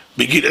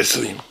בגיל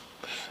 20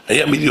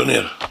 היה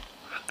מיליונר,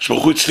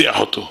 כשברוך הוא הצליח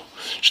אותו,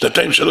 2-3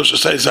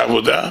 עשה איזו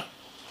עבודה,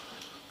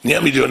 נהיה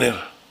מיליונר.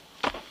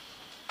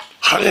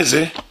 אחרי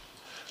זה,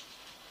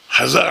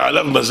 חזר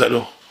עליו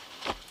מזלו.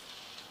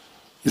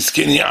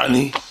 מסכן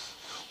יעני,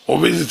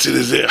 עובד אצל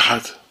איזה אחד.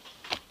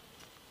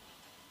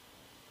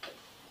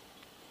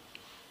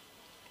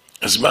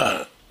 אז מה,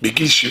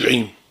 בגיל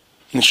 70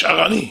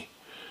 נשאר עני,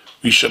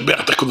 הוא ישבח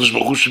את הקדוש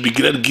ברוך הוא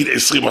שבגלל גיל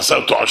 20 עשה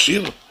אותו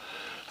עשיר,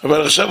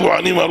 אבל עכשיו הוא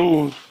עני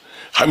מרוד,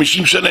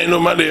 50 שנה אין לו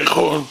מה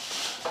לאכול,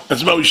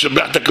 אז מה הוא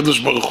ישבח את הקדוש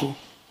ברוך הוא?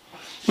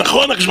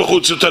 נכון, הקדוש ברוך הוא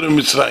הוציא אותנו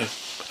ממצרים,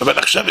 אבל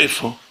עכשיו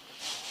איפה?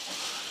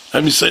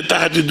 עם ישראל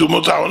תחת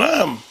לדומות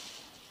העולם.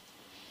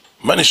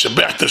 מה,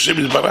 נשבח את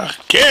השם יתברך?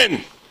 כן!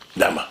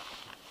 למה?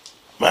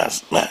 מה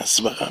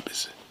הסברה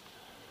בזה?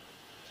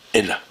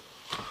 אלא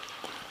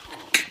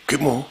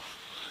כמו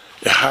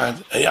אחד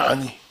היה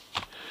עני,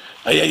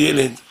 היה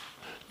ילד,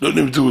 לא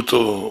לימדו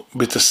אותו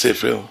בית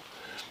הספר,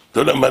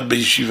 לא למד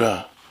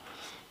בישיבה,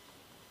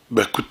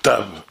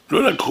 בכותב,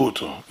 לא לקחו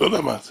אותו, לא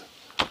למד.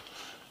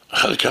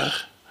 אחר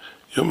כך,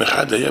 יום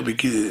אחד היה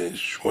בגיל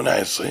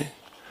 18,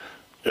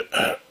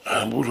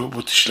 אמרו לו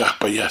בוא תשלח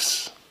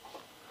פייס.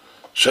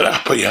 שלח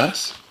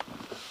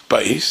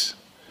פייס,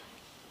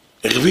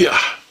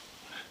 הרוויח,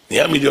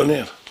 נהיה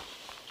מיליונר,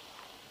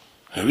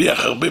 הרוויח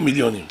הרבה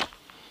מיליונים,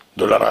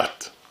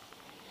 דולרת.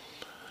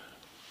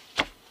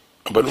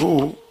 אבל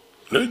הוא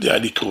לא יודע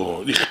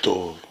לקרוא,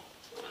 לכתוב,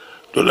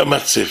 לא למד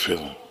ספר.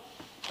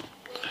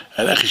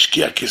 הלך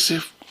השקיע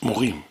כסף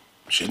מורים,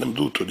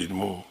 שילמדו אותו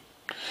ללמוד,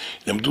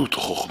 ילמדו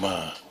אותו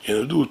חוכמה,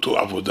 ילמדו אותו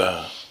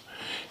עבודה,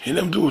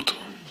 ילמדו אותו.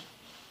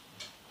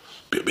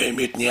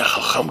 באמת נהיה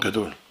חכם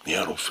גדול,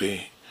 נהיה רופא,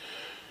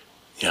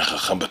 נהיה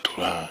חכם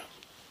בתורה,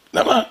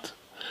 למד,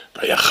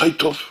 והיה חי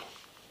טוב.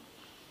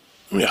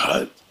 יום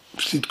אחד,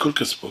 הפסיד כל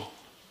כספו,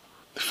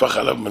 נפח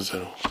עליו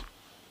מזלו.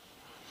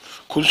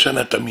 כל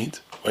שנה תמיד,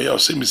 הוא היה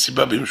עושה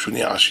מסיבה ביום שהוא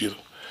נהיה עשיר,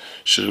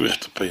 שהרוויח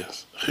את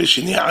הפייס. אחרי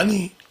שנהיה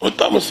עני, עוד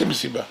פעם עושה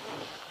מסיבה.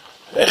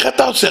 איך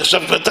אתה עושה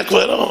עכשיו? ואתה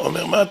כבר לא.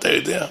 אומר, מה אתה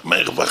יודע? מה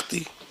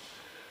הרווחתי?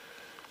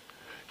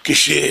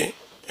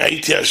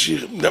 כשהייתי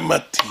עשיר,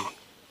 למדתי.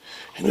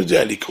 אני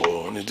יודע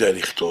לקרוא, אני יודע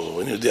לכתוב,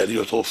 אני יודע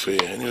להיות רופא,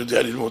 אני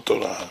יודע ללמוד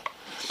תורה.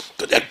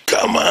 אתה יודע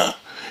כמה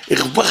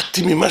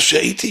הרווחתי ממה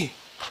שהייתי?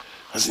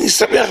 אז אני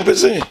אשמח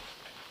בזה.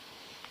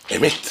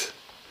 אמת.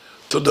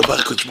 אותו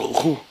דבר קדוש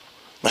ברוך הוא.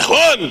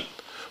 נכון!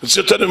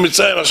 הוציא אותנו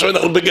ממצרים, עכשיו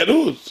אנחנו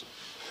בגלות.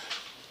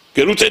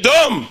 גלות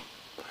אדום.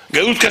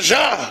 גלות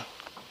קשה.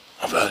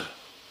 אבל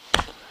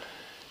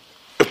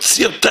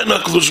הוציא אותנו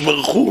הקדוש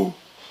ברוך הוא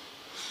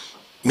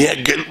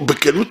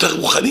בגלות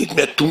הרוחנית,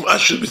 מהטומאה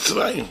של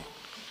מצרים.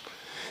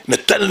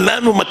 נתן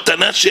לנו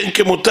מתנה שאין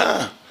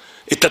כמותה,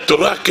 את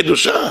התורה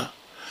הקדושה.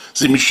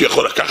 זה מישהו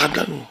יכול לקחת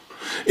לנו.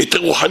 את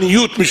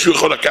הרוחניות מישהו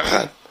יכול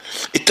לקחת.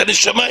 את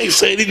הנשמה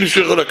הישראלית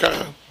מישהו יכול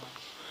לקחת.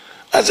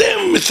 אז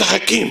הם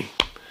משחקים.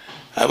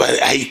 אבל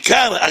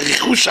העיקר,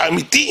 הרכוש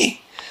האמיתי,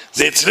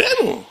 זה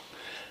אצלנו.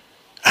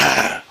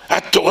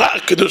 התורה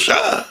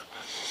הקדושה,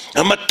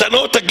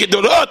 המתנות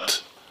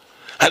הגדולות.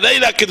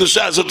 הלילה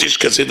הקדושה הזאת יש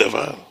כזה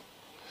דבר.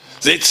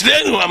 זה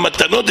אצלנו,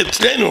 המתנות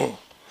אצלנו.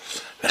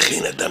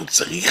 לכן אדם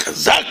צריך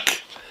חזק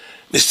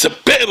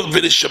לספר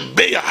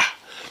ולשבח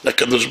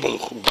לקדוש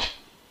ברוך הוא.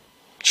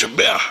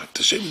 לשבח את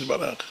השם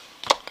יתברך.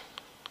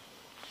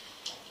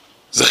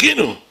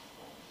 זכינו.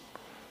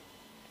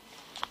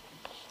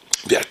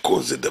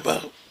 והכל זה דבר,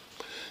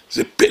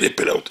 זה פלא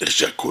פלאות, איך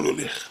שהכל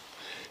הולך.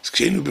 אז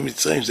כשהיינו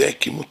במצרים זה היה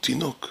כמו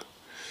תינוק,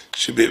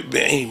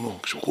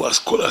 שבעימו, כשהוא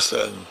כל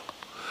עשה לנו.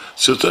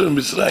 כשאותנו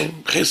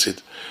במצרים, חסד,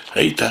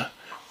 ראית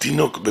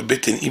תינוק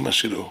בבטן אמא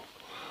שלו,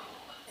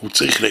 הוא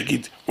צריך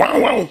להגיד,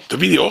 וואו,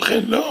 תביא לי אוכל?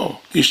 לא.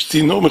 יש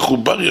צינור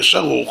מחובר, ישר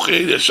הוא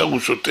אוכל, ישר הוא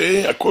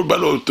שותה, הכל בא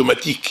לו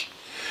אוטומטיק.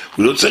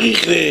 הוא לא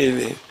צריך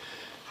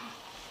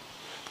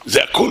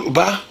זה הכל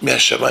בא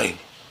מהשמיים.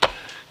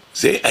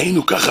 זה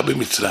היינו ככה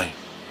במצרים.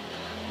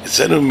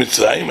 יצאנו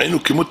במצרים,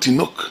 היינו כמו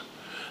תינוק.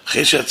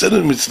 אחרי שיצאנו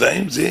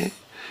במצרים, זה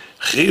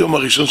אחרי יום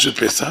הראשון של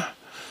פסח,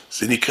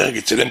 זה נקרא,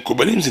 אצל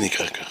המקובלים זה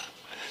נקרא כך.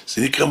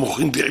 זה נקרא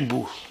מוכרים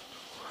דעיבור,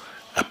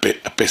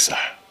 הפסח.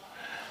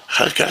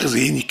 אחר כך זה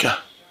יהיה ניקה.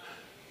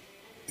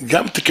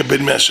 גם תקבל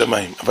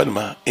מהשמיים, אבל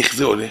מה? איך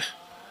זה הולך?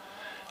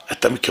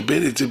 אתה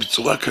מקבל את זה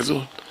בצורה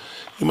כזאת.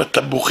 אם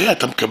אתה בוכה,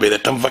 אתה מקבל,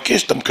 אתה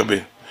מבקש, אתה מקבל.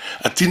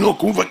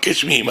 התינוק הוא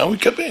מבקש מאמא, הוא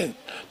יקבל.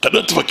 אתה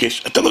לא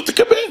תבקש, אתה לא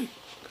תקבל.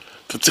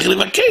 אתה צריך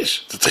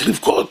לבקש, אתה צריך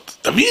לבכות,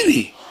 תביא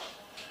לי.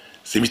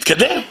 זה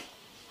מתקדם.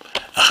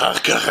 אחר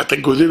כך אתה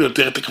גודל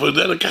יותר, אתה כבר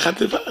יודע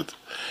לקחת לבד.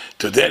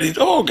 אתה יודע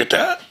לדאוג,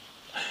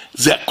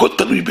 זה הכל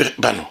תלוי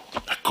בנו.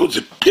 הכל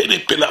זה פלא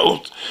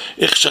פלאות,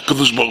 איך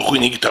שהקדוש ברוך הוא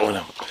ינהיג את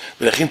העולם.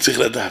 ולכן צריך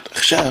לדעת.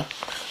 עכשיו,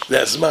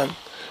 זה הזמן,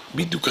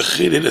 בדיוק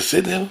אחרי ליל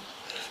הסדר,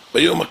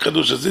 ביום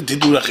הקדוש הזה,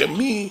 תדעו לכם,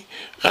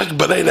 רק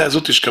בלילה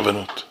הזאת יש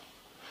כוונות.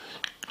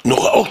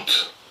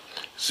 נוראות.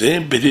 זה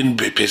בדין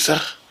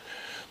בפסח,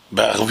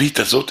 בערבית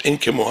הזאת אין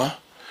כמוה,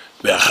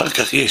 ואחר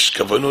כך יש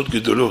כוונות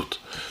גדולות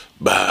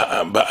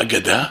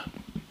בהגדה.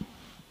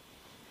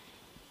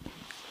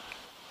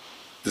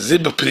 זה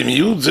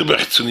בפנימיות, זה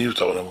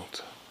בחיצוניות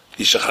העולמות.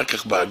 יש אחר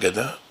כך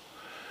בהגדה,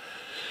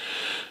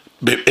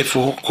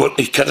 איפה כל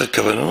עיקר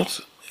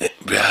הכוונות,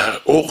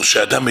 והאור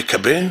שאדם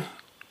מקבל,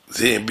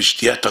 זה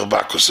בשתיית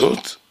 4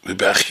 כוסות,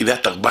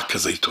 ובאכילת 4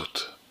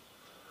 כזיתות.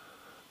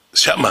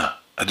 שמה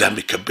אדם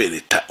מקבל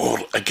את האור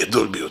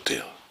הגדול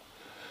ביותר.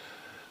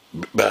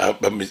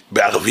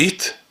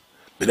 בערבית,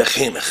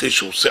 ולכן אחרי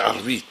שהוא עושה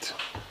ערבית,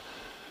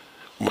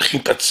 הוא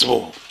מכין את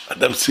עצמו.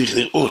 אדם צריך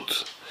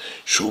לראות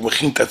שהוא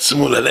מכין את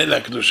עצמו ללילה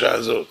הקדושה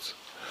הזאת.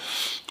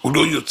 הוא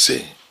לא יוצא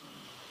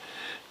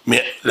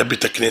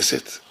לבית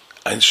הכנסת.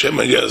 השם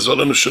יעזור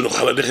לנו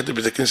שנוכל ללכת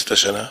לבית הכנסת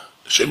השנה.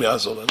 השם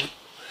יעזור לנו.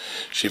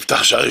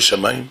 שיפתח שערי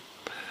שמיים.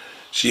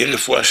 שיהיה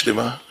רפואה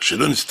שלמה.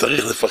 שלא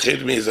נצטרך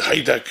לפחד מאיזה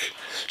חיידק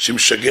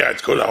שמשגע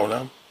את כל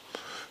העולם.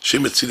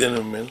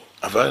 שמצילנו ממנו.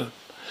 אבל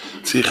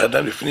צריך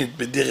אדם לפני,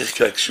 בדרך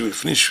כלל כשהוא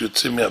לפני שהוא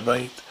יוצא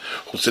מהבית,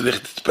 הוא רוצה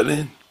ללכת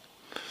להתפלל.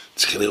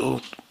 צריך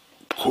לראות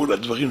כל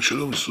הדברים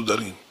שלו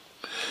מסודרים.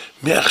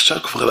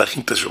 מעכשיו כבר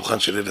להכין את השולחן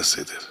של ליל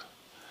הסדר.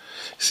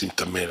 שים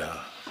את המלח,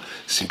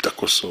 שים את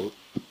הכוסות.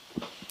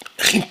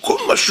 יכין כל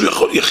מה שהוא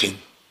יכול יכין.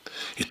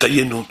 את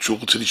היינות שהוא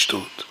רוצה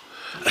לשתות.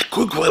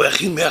 הכל כבר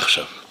להכין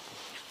מעכשיו.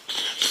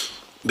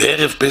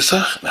 בערב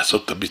פסח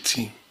נעשות את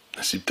הביצים.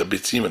 נשים את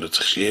הביצים, אני לא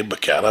צריך שיהיה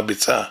בקערה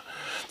ביצה.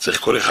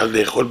 צריך כל אחד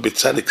לאכול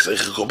ביצה,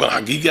 צריך קורבן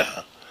חגיגה.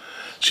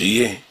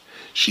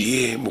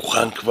 שיהיה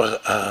מוכן כבר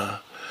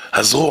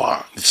הזרוע,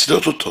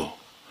 לצלות אותו.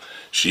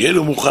 שיהיה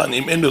לו מוכן,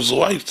 אם אין לו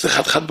זרוע, יצטרך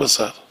חתיכת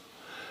בשר.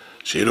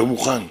 שיהיה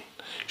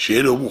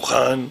לו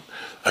מוכן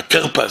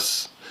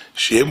הקרפס,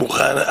 שיהיה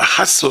מוכן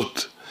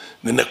החסות,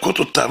 לנקות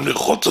אותם,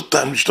 לרחוץ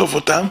אותם, לשטוף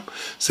אותם,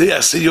 זה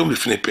יעשה יום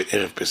לפני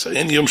ערב פסח,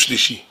 אין יום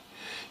שלישי.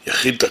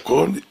 יכיל את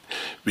הכל,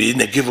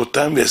 וינגב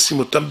אותם וישים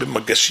אותם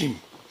במגשים.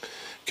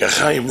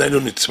 ככה אם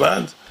ניילון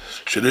נצמד,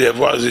 שלא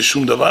יבוא על זה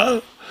שום דבר,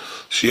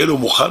 שיהיה לו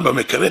מוכן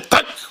במקרה,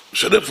 טק,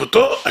 שלף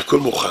אותו, הכל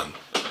מוכן.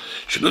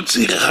 שלא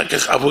צריך אחר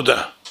כך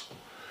עבודה.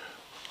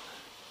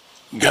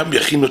 גם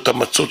יכינו את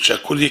המצות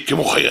שהכל יהיה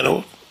כמו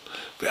חיילות,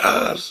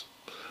 ואז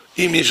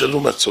אם יש לנו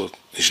מצות,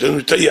 יש לנו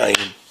את היין,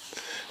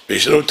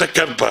 ויש לנו את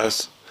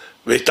הקרפס,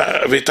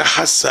 ואת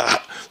החסה,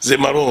 זה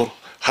מרור,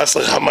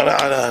 חסה חמנה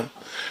עלן,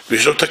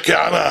 ויש לו את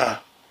הקערה.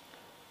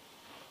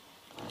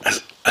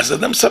 אז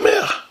אדם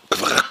שמח,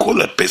 כבר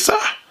הכל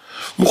הפסח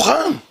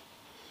מוכן.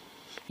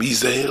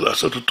 וייזהר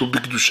לעשות אותו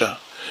בקדושה.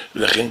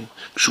 ולכן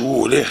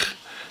כשהוא הולך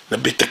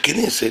לבית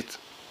הכנסת,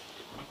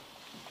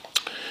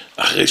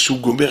 אחרי שהוא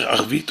גומר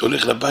ערבית,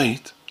 הולך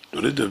לבית,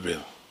 לא לדבר.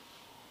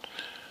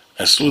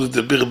 אסור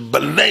לדבר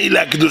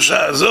בלילה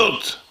הקדושה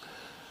הזאת.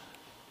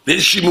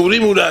 ליל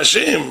שימורים הוא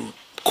להשם.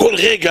 כל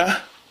רגע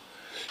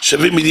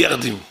שווה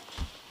מיליארדים.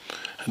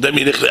 אדם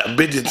ילך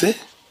לאבד את זה,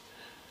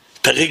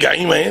 את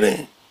הרגעים האלה,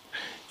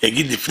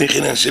 יגיד לפני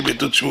כן אנשי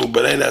ביתו תשמעו,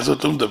 בלילה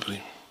הזאת לא מדברים.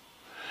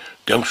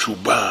 גם כשהוא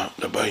בא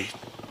לבית,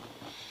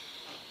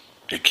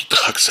 יגיד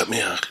חג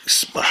שמח,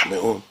 ישמח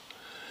מאוד.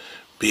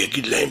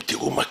 ויגיד להם,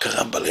 תראו מה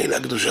קרה בלילה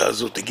הקדושה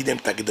הזאת, תגיד להם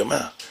את ההקדמה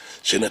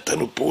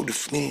שנתנו פה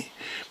לפני,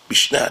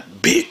 בשנת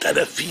בית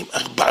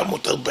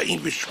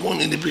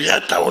 1448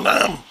 לבריאת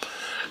העולם.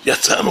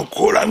 יצאנו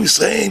כל עם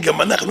ישראל,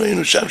 גם אנחנו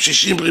היינו שם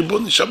 60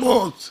 ריבון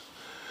נשמות.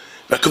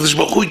 והקדוש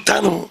ברוך הוא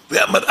איתנו,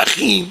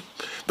 והמלאכים,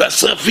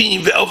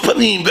 והשרפים,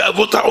 והאופנים,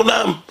 ואבות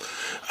העולם.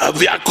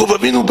 ויעקב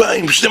אבינו בא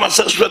עם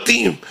 12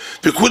 שבטים,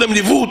 וכולם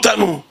ליוו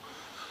אותנו,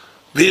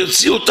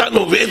 ויוציאו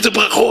אותנו, ואיזה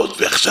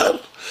ברכות, ועכשיו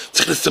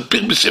צריך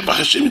לספר בשבח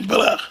השם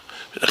יתברך,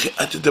 ולכן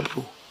אל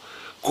תדברו.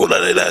 כל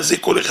הלילה הזה,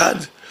 כל אחד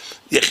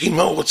יכין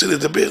מה הוא רוצה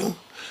לדבר,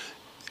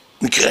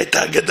 נקרא את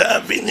ההגדה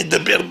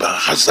ונדבר בה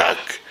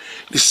חזק,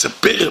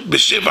 לספר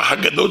בשבח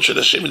הגדול של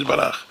השם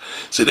יתברך.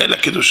 זה לילה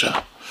קדושה.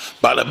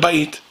 בעל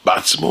הבית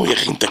בעצמו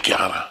יכין את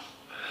הקערה,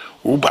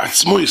 הוא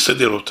בעצמו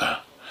יסדר אותה.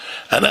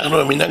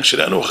 אנחנו, המנהג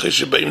שלנו, אחרי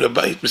שבאים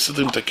לבית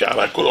מסדרים את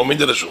הקערה, הכל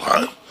עומד על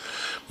השולחן,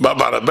 בא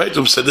בעל הבית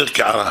ומסדר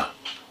קערה,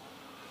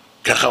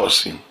 ככה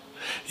עושים.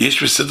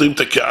 יש מסדרים את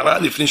הקערה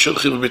לפני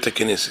שהולכים לבית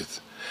הכנסת,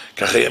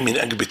 ככה היה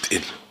מנהג בית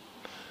אל.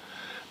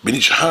 בן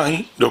איש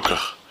חי לא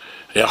כך,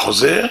 היה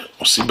חוזר,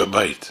 עושים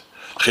בבית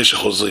אחרי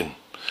שחוזרים.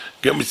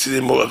 גם בצדי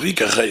מואבי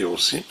ככה היו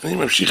עושים. אני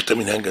ממשיך את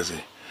המנהג הזה,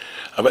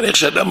 אבל איך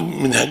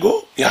שאדם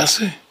מנהגו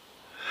יעשה,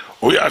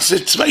 הוא יעשה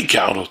צווי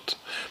קערות.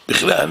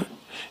 בכלל,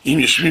 אם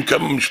יושבים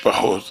כמה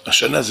משפחות,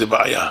 השנה זה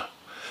בעיה,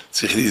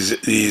 צריך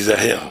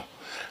להיזהר.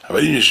 אבל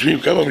אם יושבים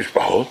כמה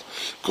משפחות,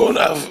 כל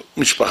אב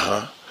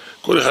משפחה,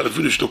 כל אחד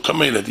אפילו יש לו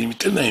כמה ילדים,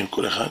 ייתן להם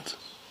כל אחד,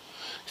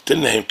 ייתן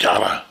להם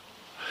קערה,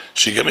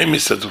 שגם הם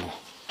יסדרו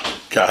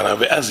קערה,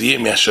 ואז יהיה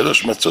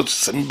מהשלוש מצות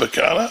ששמים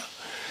בקערה,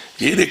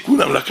 יהיה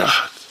לכולם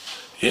לקחת,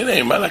 יהיה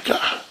להם מה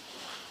לקחת,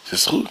 זה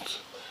זכות,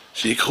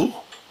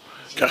 שיקחו,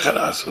 ככה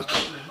לעשות,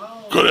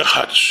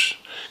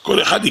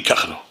 כל אחד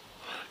ייקח לו,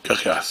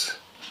 כך יעשה,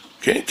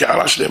 כן?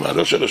 קערה שלמה,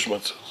 לא שלוש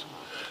מצות,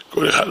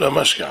 כל אחד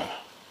ממש קערה,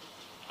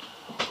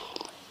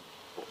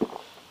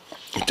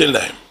 ניתן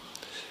להם,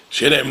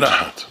 שיהיה להם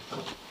נחת.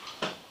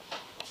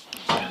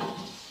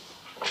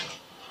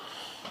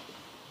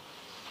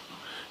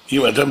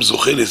 אם אדם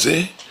זוכה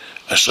לזה,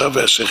 אשרה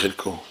ואשרי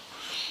חלקו.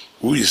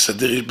 הוא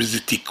יסדר, יש בזה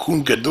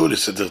תיקון גדול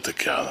לסדר את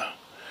הקערה.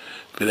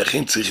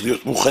 ולכן צריך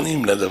להיות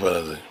מוכנים לדבר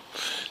הזה.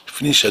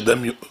 לפני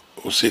שאדם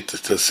עושה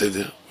את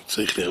הסדר, הוא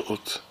צריך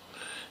לראות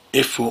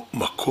איפה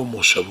מקום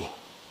מושבו.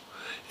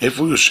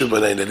 איפה הוא יושב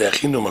הלילה,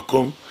 להכין לו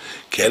מקום,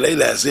 כי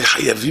הלילה הזה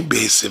חייבים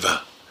בהסבה.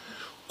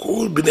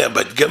 כל בני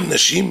הבת, גם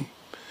נשים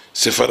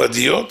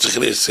ספרדיות, צריך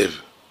להסב.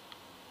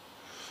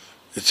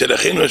 אצל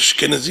אחינו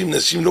האשכנזים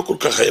נשים לא כל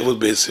כך חייבות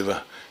בהסבה,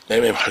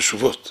 להם הן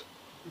חשובות.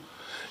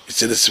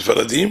 אצל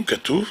הספרדים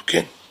כתוב,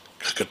 כן,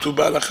 כך כתוב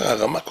בהלכה,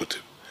 הרמה כותב.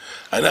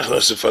 אנחנו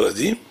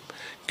הספרדים,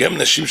 גם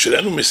נשים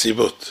שלנו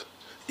מסיבות.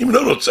 אם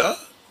לא רוצה,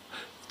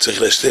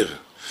 צריך להסב.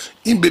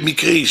 אם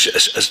במקרה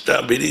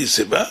עשתה בלי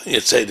הסבה,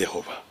 יצא ידי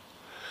חובה.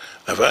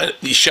 אבל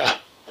אישה,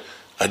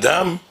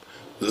 אדם,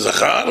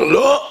 זכר,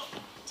 לא.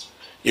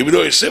 אם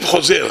לא יסב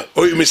חוזר,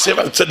 או אם יסב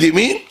על צד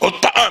ימין, עוד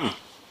פעם.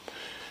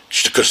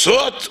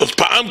 שתכסות, עוד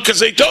פעם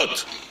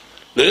כזיתות.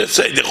 לא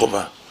יצא ידי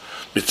חובה.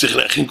 וצריך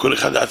להכין כל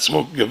אחד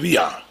לעצמו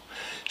גביע,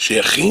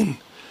 שיכין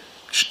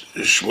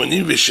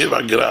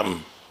 87 גרם,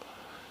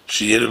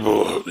 שיהיה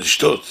בו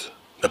לשתות,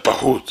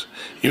 לפחות.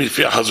 אם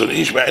לפי החזון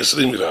איש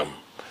 120 גרם,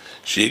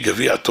 שיהיה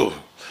גביע טוב.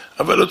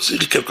 אבל לא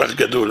צריך כל כך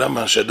גדול,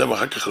 למה? שאדם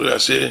אחר כך לא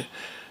יעשה,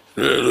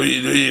 לא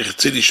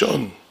ירצה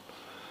לישון.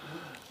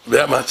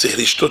 ולמה? צריך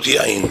לשתות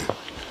יין.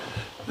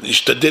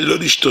 להשתדל לא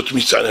לשתות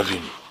מיץ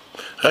ענבים.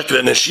 רק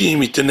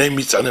לאנשים ייתן להם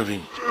מיץ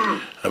ענבים.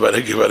 אבל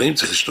הגברים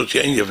צריך לשתות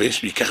יין יבש,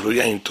 ויקח לו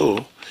יין טוב,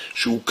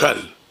 שהוא קל.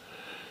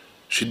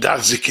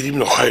 שדעת זקנים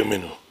לא חי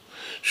ממנו.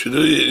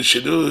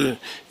 שלא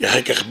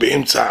אחר כך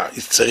באמצע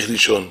יצטרך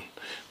לישון.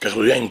 ייקח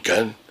לו יין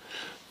קל,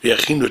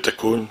 ויכין לו את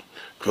הכל,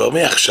 כבר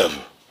מעכשיו.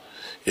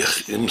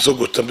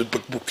 ימזוג אותם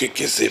בבקבוקי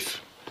כסף,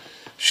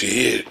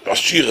 שיהיה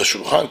עשיר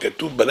השולחן,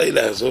 כתוב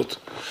בלילה הזאת,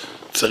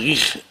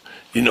 צריך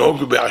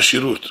לנהוג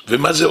בעשירות.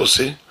 ומה זה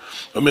עושה?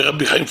 אומר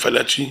רבי חיים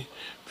פלאצ'י,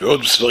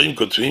 ועוד ספרים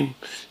כותבים,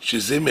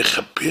 שזה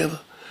מחפר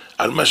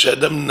על מה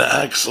שאדם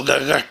נהג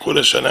סררה כל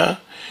השנה,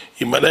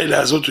 אם הלילה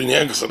הזאת הוא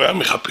נהג סררה,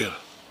 מחפר.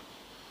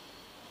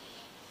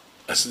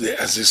 אז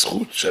זה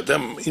זכות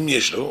שאדם, אם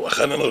יש לו,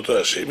 הכנה אותו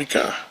השם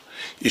ייקח.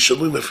 יש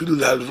אומרים אפילו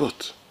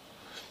להלוות,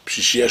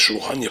 בשביל שיהיה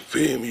שולחן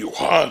יפה,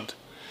 מיוחד,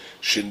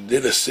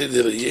 שליל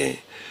הסדר יהיה,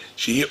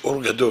 שיהיה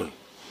אור גדול.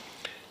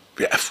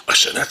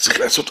 והשנה צריך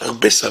לעשות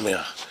הרבה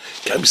שמח,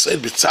 כי עם ישראל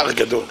בצער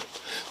גדול.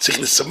 צריך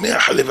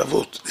לשמח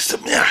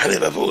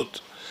הלבבות,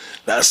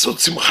 לעשות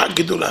שמחה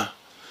גדולה.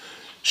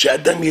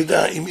 שאדם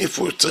ידע אם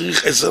איפה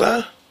צריך עזרה,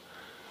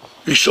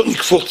 ראשון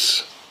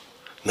יקפוץ.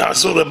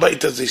 נעזור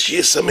לבית הזה,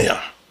 שיהיה שמח.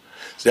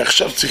 זה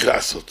עכשיו צריך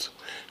לעשות.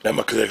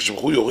 למה כזה?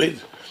 כשהוא יורד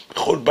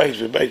בכל בית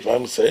ובית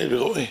בעם ישראל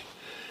ורואה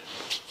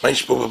מה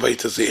יש פה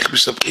בבית הזה, איך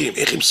מספרים,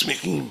 איך הם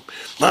שמחים,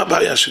 מה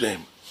הבעיה שלהם.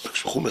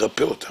 כשהוא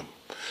מרפא אותם,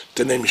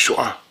 נותן להם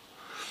ישועה.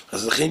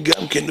 אז לכן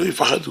גם כן לא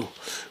יפחדו.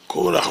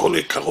 כל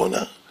החולי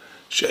קורונה,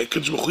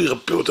 שהקדוש ברוך הוא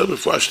ירפא אותם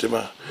רפואה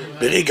שלמה.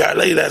 ברגע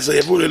הלילה הזה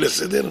יבואו ליל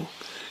הסדר,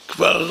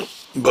 כבר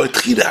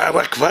בתחיל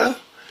הערה כבר,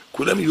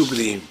 כולם יהיו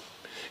בריאים.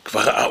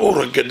 כבר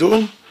האור הגדול,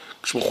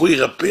 כשברוך הוא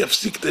ירפא,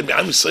 יפסיק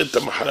מעם ישראל את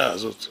המחלה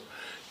הזאת.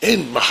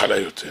 אין מחלה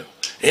יותר,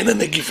 אין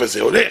הנגיף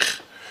הזה, הולך.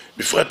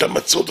 בפרט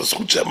המצות,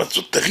 הזכות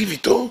שהמצות תריב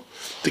איתו,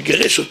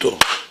 תגרש אותו,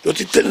 לא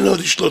תיתן לו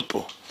לשלוט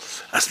פה.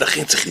 אז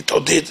לכן צריך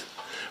להתעודד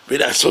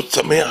ולעשות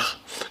שמח,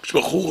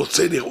 כשברוך הוא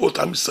רוצה לראות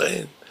עם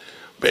ישראל,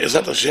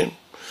 בעזרת השם,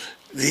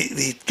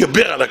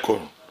 להתגבר על הכל.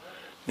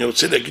 אני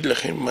רוצה להגיד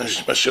לכם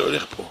מה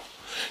שהולך פה.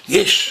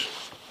 יש,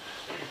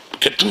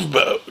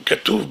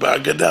 כתוב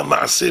בהגדה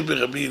מעשה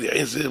ברבי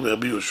אליעזר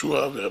ורבי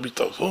יהושע ורבי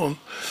טרפון,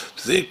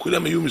 זה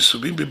כולם היו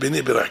מסובים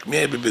בבני ברק. מי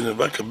היה בבני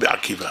ברק?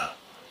 בעקיבא.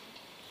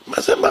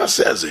 מה זה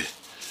המעשה הזה?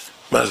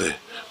 מה זה?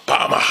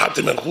 פעם אחת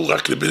הם הלכו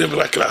רק לבלב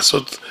רק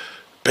לעשות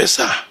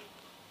פסח?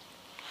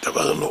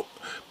 דבר לא,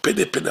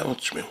 פלא עוד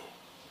תשמעו.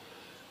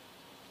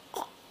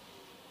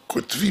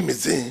 כותבים את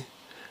זה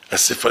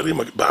הספרים,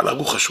 בעל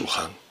ערוך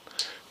השולחן,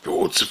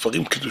 ועוד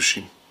ספרים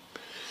קדושים.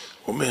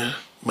 הוא אומר,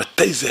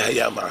 מתי זה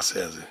היה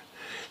המעשה הזה?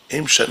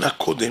 הם שנה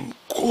קודם,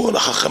 כל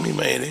החכמים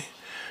האלה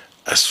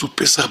עשו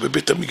פסח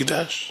בבית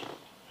המקדש.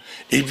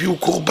 הביאו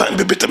קורבן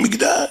בבית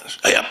המקדש.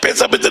 היה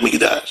פסח בבית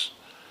המקדש.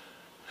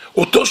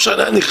 אותו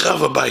שנה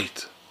נחרב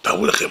הבית.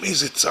 תראו לכם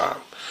איזה צער.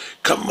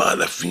 כמה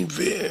אלפים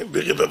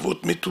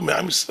ורבבות מתו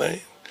מעם ישראל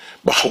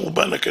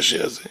בחורבן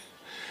הקשה הזה.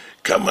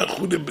 כמה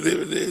הלכו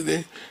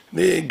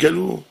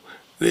לגלו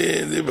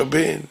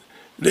לבבל,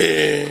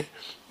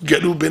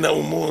 לגלו בין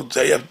האומות,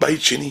 זה היה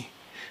בית שני.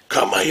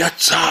 כמה היה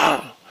צער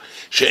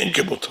שאין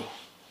כמותו.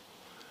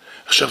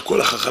 עכשיו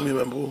כל החכמים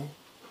אמרו,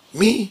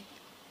 מי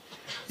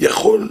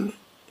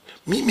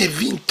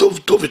מבין טוב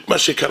טוב את מה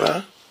שקרה,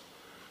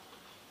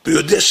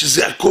 ויודע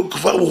שזה הכל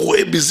כבר הוא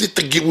רואה בזה את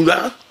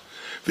הגאולה,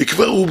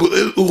 וכבר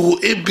הוא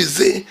רואה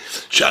בזה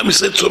שעם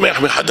ישראל צומח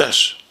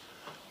מחדש.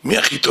 מי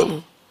הכי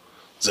טוב?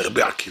 זה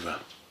רבי עקיבא.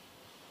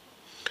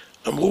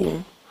 אמרו,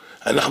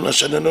 אנחנו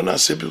השנה לא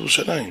נעשה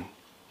בירושלים.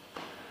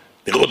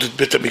 לראות את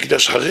בית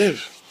המקדש חרב.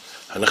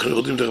 אנחנו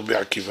יורדים לרבי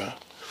עקיבא.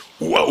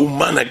 הוא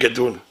האומן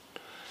הגדול.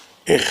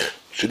 איך?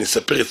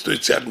 שנספר אצלו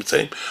יציאת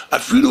מצרים,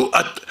 אפילו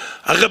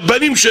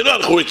הרבנים שלו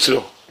הלכו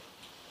אצלו.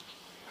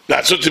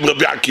 לעשות עם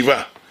רבי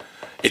עקיבא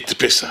את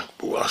פסח.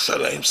 הוא עשה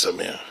להם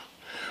שמח.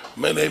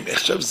 אומר להם,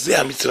 עכשיו זה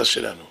המצווה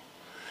שלנו.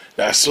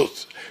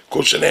 לעשות.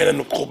 כל שנה אין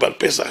לנו קורבן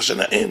פסח,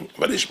 השנה אין,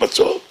 אבל יש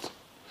מצות.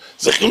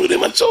 זכינו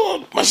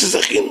למצות, מה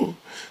שזכינו.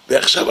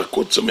 ועכשיו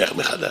הכל צומח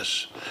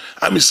מחדש.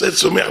 עם ישראל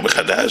צומח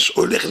מחדש,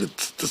 הולך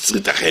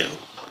לתסריט אחר.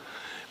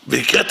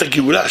 ולקראת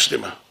הגאולה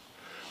השלמה.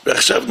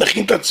 ועכשיו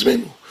נכין את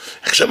עצמנו.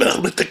 עכשיו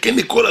אנחנו נתקן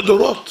לכל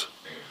הדורות.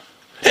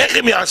 איך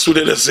הם יעשו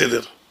ליל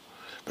הסדר?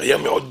 והיה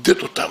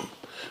מעודד אותם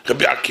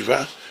רבי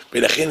עקיבא,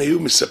 ולכן היו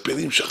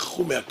מספרים,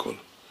 שכחו מהכל.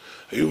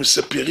 היו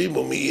מספרים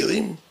או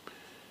מאירים,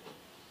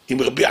 אם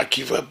רבי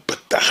עקיבא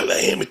פתח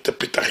להם את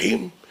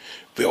הפתחים,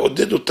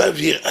 ועודד אותם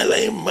והראה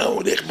להם מה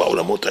הולך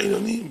בעולמות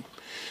העליונים.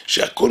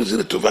 שהכל זה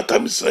לטובת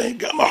עם ישראל,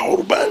 גם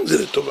החורבן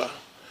זה לטובה.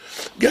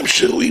 גם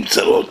שרואים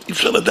צרות, אי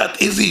אפשר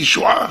לדעת איזה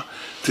ישועה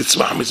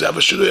תצמח מזה,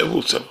 אבל שלא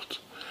יבואו צרות.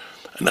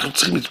 אנחנו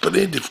צריכים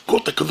להתפלל,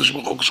 לבכות הקדוש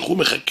ברוך הוא, כשהוא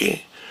מחכה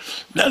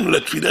לנו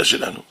לתפילה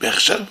שלנו.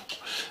 ועכשיו,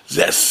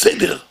 זה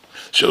הסדר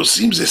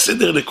שעושים, זה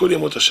סדר לכל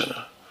ימות השנה.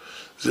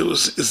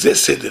 זה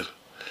סדר.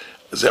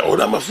 זה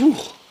העולם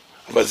הפוך,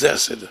 אבל זה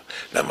הסדר.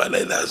 למה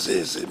הלילה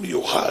הזה זה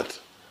מיוחד?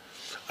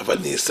 אבל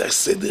נעשה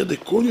סדר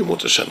לכל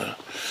ימות השנה,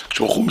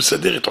 כשברוך הוא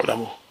מסדר את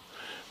עולמו.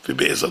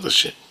 ובעזרת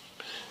השם,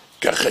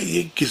 ככה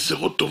יהיה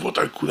גזרות טובות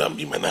על כולם,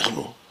 אם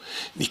אנחנו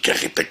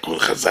ניקח את הכל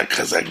חזק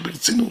חזק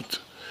ברצינות.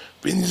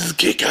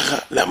 ונזכה ככה.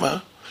 למה?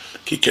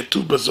 כי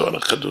כתוב בזוהר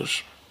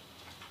הקדוש,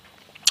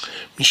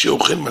 מי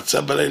שאוכל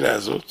מצה בלילה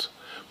הזאת,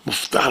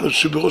 מובטח לו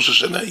שבראש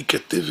השנה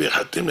ייכתב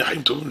ויחתם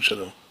לחיים טובים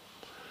ושלום.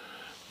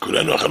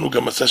 כולנו אכלנו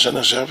גם מצה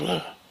שנה שעברה.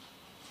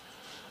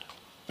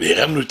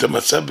 והרמנו את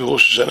המצה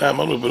בראש השנה,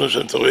 אמרנו בנו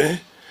שלנו, אתה רואה?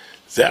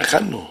 זה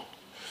אכלנו.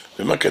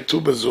 ומה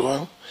כתוב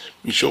בזוהר?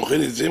 מי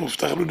שאוכל את זה,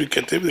 מובטח לו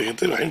להיכתב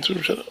ויחתם לחיים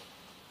טובים ושלום.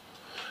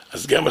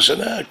 אז גם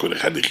השנה, כל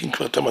אחד הכין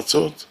כבר את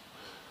המצות,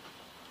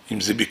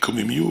 אם זה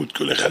בקוממיות,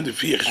 כל אחד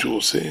לפי איך שהוא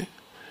עושה,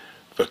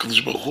 והקדוש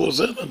ברוך הוא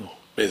עוזר לנו,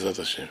 בעזרת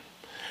השם.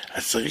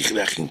 אז צריך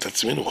להכין את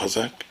עצמנו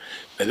חזק,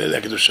 ללילה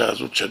הקדושה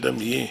הזאת,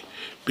 שאדם יהיה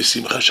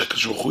בשמחה,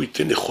 שהקדוש ברוך הוא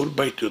ייתן לכל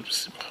בית להיות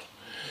בשמחה.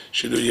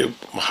 שלא יהיה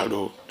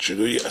מחלות,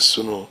 שלא יהיה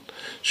אסונות,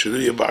 שלא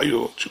יהיה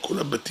בעיות, שכל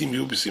הבתים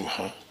יהיו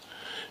בשמחה.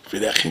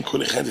 ולהכין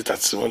כל אחד את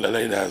עצמו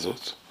ללילה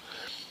הזאת,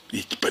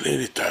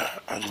 להתפלל את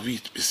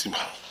הערבית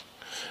בשמחה.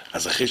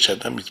 אז אחרי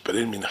שאדם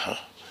מתפלל מנחה,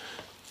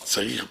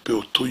 צריך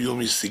באותו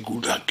יום יש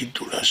סגולה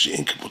גדולה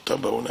שאין כמותה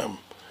בעולם.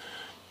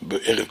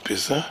 בערב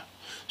פסח,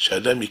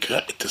 שאדם יקרא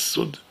את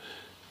הסוד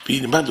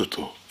וילמד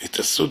אותו, את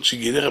הסוד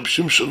שגילה רב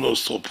שמשון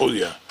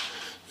מאוסטרופוליה.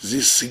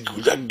 זה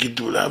סגולה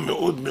גדולה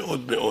מאוד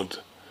מאוד מאוד.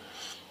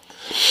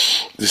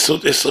 זה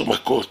סוד 10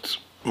 מכות.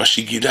 מה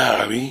שגילה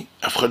הארי,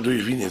 אף אחד לא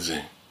הבין את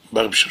זה.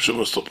 בא רב שמשון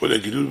מאוסטרופוליה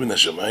גילוי מן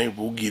השמיים,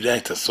 והוא גילה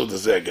את הסוד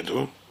הזה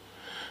הגדול.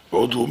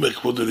 ועוד הוא אומר,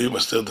 כבוד אלוהים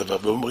מסתר דבר,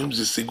 ואומרים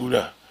זה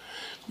סגולה.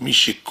 מי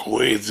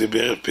שקורא את זה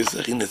בערב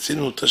פסח,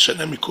 ינצלנו אותה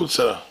שנה מכל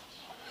צרה.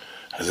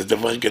 אז זה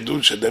דבר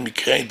גדול שאדם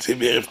יקרא את זה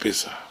בערב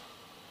פסח.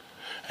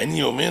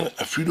 אני אומר,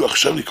 אפילו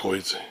עכשיו לקרוא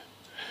את זה.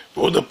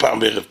 ועוד הפעם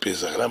בערב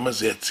פסח, למה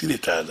זה יציל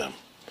את האדם?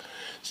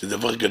 זה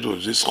דבר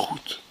גדול, זה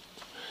זכות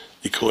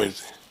לקרוא את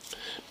זה.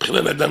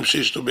 בכלל אדם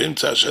שיש לו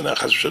באמצע השנה,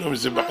 חס ושלום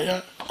איזה בעיה,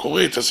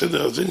 קורא את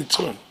הסדר הזה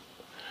ניצון.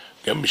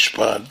 גם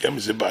משפט, גם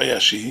איזה בעיה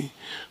שהיא,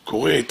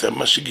 קורא את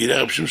מה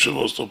שגילה רב שמשון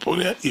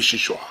מאוסטרופוליה, יש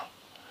ישועה.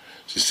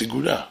 זה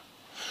סגולה.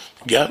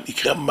 גם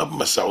יקרא מה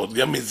במסעות,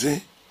 גם את זה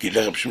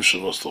גילה רב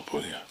שמשון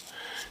מאוסטרופוליה.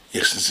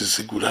 יש לזה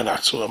סגולה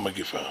לעצור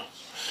המגפה,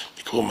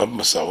 לקרוא מה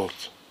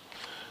במסעות.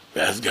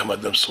 ואז גם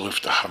אדם שורף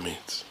את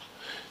החמץ,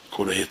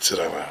 כל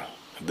היצר הרע.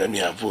 אדם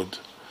יעבוד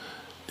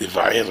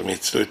לבער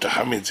מאצלו את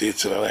החמץ, זה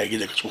יצר הרע, יגיד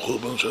לקדוש ברוך הוא,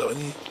 ריבונו של עולם,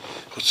 אני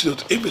רוצה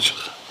להיות עבד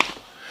שלך.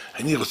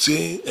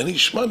 אני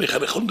אשמע לך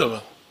לכל דבר.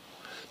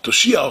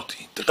 תושיע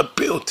אותי,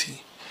 תרפא אותי,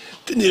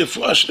 תן לי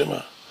רפואה שלמה,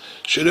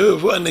 שלא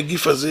יבוא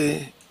הנגיף הזה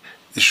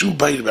לשום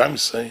בית בעם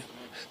ישראל.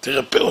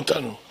 תרפא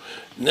אותנו,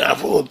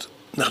 נעבוד,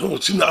 אנחנו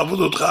רוצים לעבוד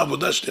אותך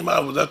עבודה שלמה,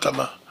 עבודה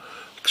תמה.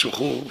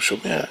 כשהוא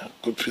שומע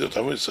כל תפילות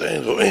עמו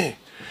ישראל, רואה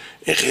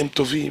איך הם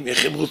טובים,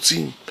 איך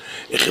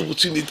הם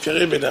רוצים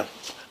להתקרב אליו.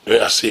 לא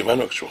יעשה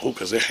עמנו כשהוא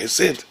כזה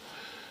חסד.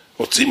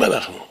 רוצים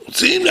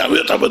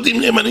להיות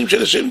עבדים נאמנים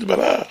של השם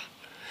יתברך.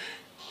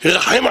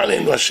 ירחם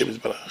עלינו השם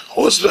יתברך.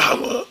 חוס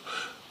וחמור,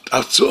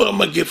 עצור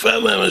המגפה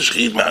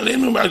והמשחית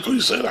מעלינו, מעל כל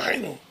ישראל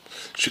אחינו.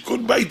 שכל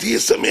בית יהיה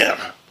שמח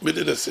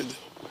בליל הסדר.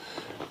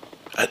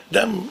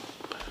 אדם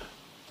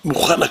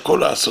מוכן הכל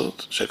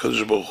לעשות,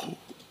 שהקדוש ברוך הוא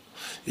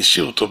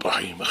ישאיר אותו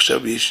בחיים.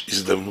 עכשיו יש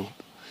הזדמנות.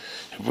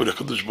 יבוא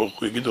לקדוש ברוך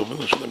הוא, יגיד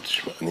ריבונו של עולם,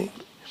 תשמע, אני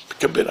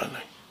מקבל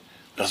עליי,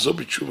 נחזור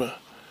בתשובה.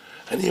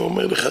 אני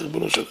אומר לך,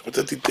 ריבונו של עולם,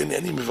 אתה תיתן לי,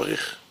 אני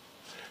מברך.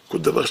 כל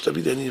דבר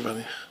שתביא לי אני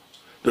אברך.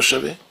 לא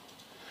שווה?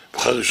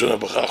 ברכה ראשונה,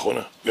 ברכה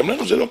אחרונה. גם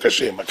לנו זה לא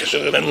קשה, מה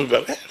קשה לנו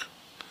לברך?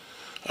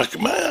 רק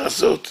מה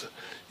לעשות?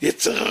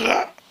 יצר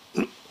הרע,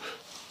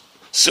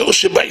 שאור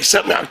שבא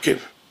יישא מעכב.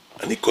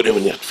 אני כל יום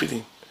מניח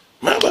תפילין.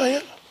 מה הבעיה?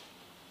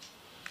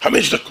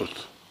 5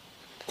 דקות.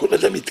 כל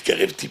אדם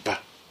יתקרב טיפה.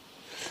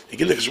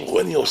 יגיד לקדוש ברוך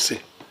הוא, אני עושה.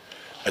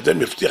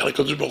 אדם יבטיח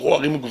לקדוש ברוך הוא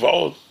הרים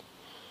וגבעות.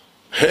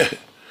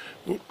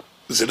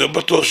 זה לא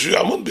בטוח שהוא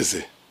יעמוד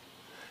בזה.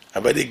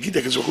 אבל יגיד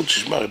לקדוש ברוך הוא,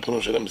 תשמע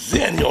ריבונו של עולם,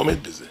 זה אני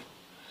עומד בזה.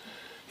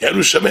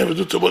 יעלו שמיים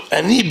ועדות טובות,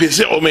 אני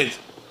בזה עומד.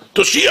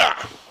 תושיע!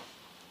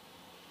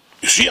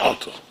 יושיע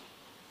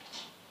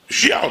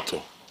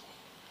אותו.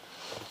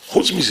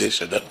 חוץ מזה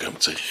שאדם גם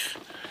צריך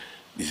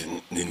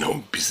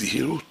לנהוג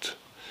בזהירות.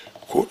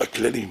 כל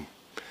הכללים.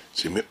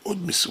 זה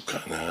מאוד מסוכן,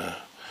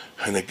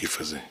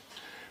 הנגיף הזה.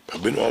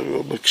 רבנו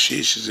אומר,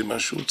 כשיש איזה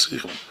משהו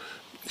צריך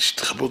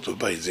להשתחבות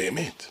בבית, זה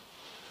אמת.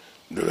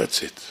 לא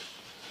לצאת.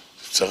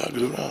 זה צרה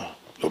גדולה.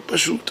 לא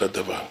פשוט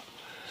הדבר.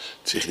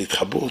 צריך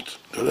להתחבות,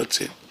 לא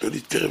לצאת, לא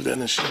להתקרב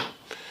לאנשים.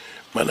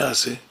 מה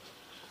נעשה?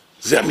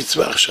 זה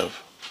המצווה עכשיו.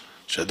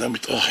 שאדם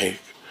מתרחק,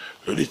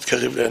 לא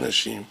להתקרב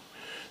לאנשים.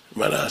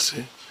 מה נעשה?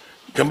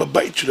 גם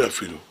בבית שלו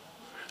אפילו.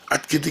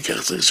 עד כדי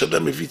כך צריך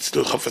שאדם מביא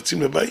אצלו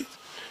חפצים לבית,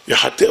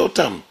 יחטא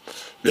אותם,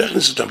 לא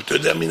יכניס אותם. אתה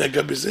יודע מי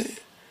נגע בזה?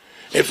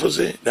 איפה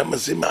זה? למה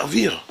זה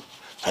מעביר?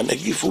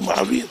 הנגיף הוא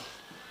מעביר.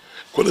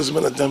 כל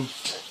הזמן אדם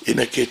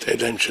ינקה את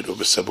הידיים שלו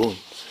בסבון,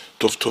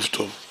 טוב,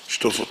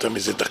 שטוף אותם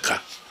איזה דקה,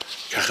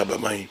 ככה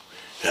במים,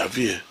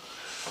 להעביר,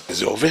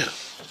 וזה עובר,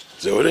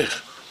 זה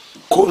הולך.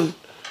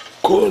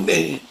 כל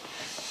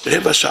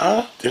רבע שעה,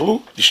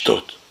 תראו,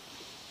 לשתות.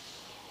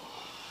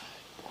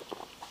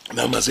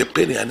 למה זה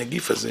פלא,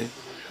 הנגיף הזה,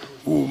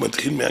 הוא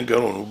מתחיל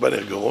מהגרון, הוא בא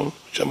לגרון,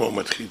 שם הוא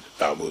מתחיל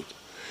לעבוד.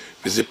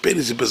 וזה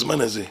פלא, זה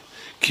בזמן הזה.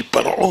 כי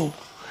פרעה,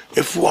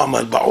 איפה הוא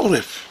עמד?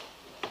 בעורף.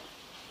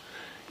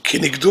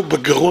 כנגדו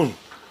בגרון.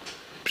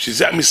 בשביל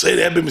זה עם ישראל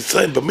היה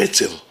במצרים,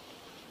 במצר.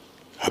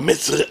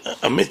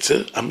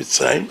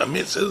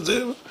 המצר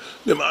זה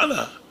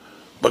למעלה.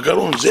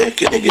 בגרון, זה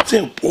כנגד זה.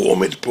 הוא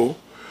עומד פה,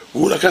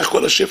 והוא לקח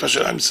כל השפע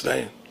של עם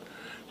ישראל.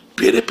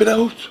 פלא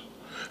פלאות.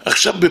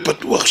 עכשיו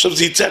בפתוח, עכשיו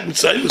זה יצא את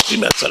מצרים, עושים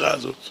מהצרה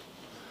הזאת.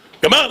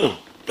 גמרנו,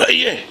 לא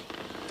יהיה.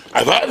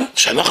 אבל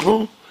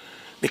שאנחנו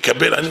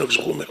נקבל עלינו,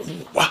 כשהוא אומר,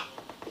 וואו,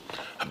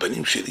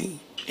 הבנים שלי,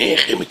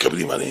 איך הם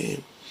מקבלים עליהם?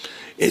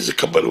 איזה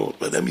קבלות,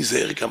 ואדם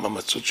ייזהר גם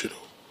המצות שלו,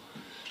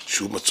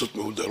 שהוא מצות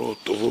מהודרות,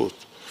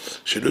 טובות,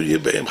 שלא יהיה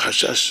בהם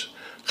חשש,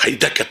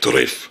 חיידק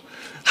הטורף,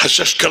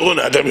 חשש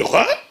קרונה, אדם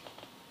יוכל?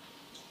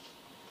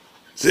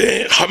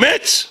 זה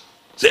חמץ,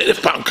 זה 1000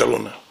 פעם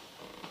קרונה,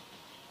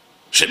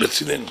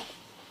 שלצילנו.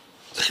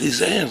 צריך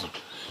להיזהר,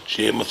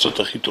 שיהיה מצות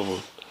הכי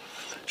טובות,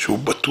 שהוא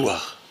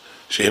בטוח,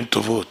 שהן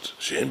טובות,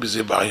 שאין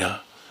בזה בעיה.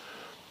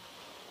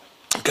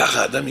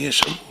 ככה האדם יהיה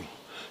שמור,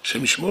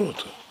 שישמור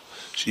אותו,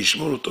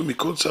 שישמור אותו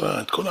מכל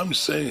צרה, את כל עם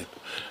ישראל.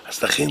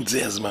 אז לכן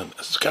זה הזמן.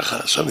 אז ככה,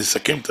 עכשיו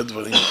נסכם את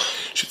הדברים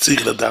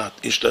שצריך לדעת.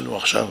 יש לנו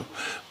עכשיו,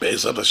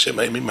 בעזרת השם,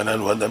 הימים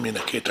הללו, האדם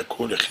ינקה את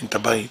הכל, יכין את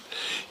הבית,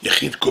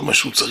 יכין את כל מה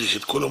שהוא צריך,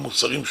 את כל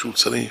המוצרים שהוא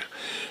צריך,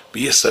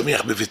 ויהיה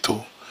שמח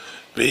בביתו,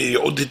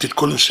 ויעודד את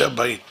כל אנשי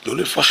הבית.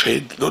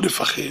 לא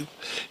לפחד,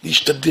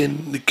 להשתדל,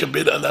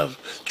 לקבל עליו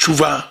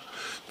תשובה,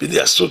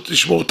 ולעשות,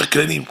 לשמור את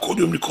הכללים, כל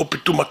יום לקרוא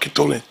פתאום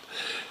הקטורת,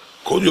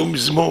 כל יום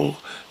מזמור,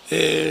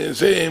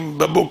 זה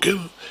בבוקר,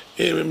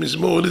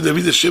 מזמור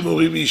לדוד השם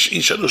אורי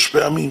ואישי 3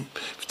 פעמים,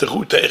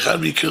 יפתחו את ההיכל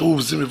ויקראו,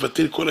 וזה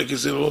מבטל כל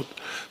הגזרות,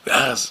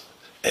 ואז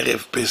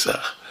ערב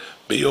פסח,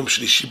 ביום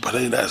שלישי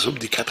בלילה, לעשות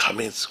בדיקת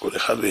חמץ, כל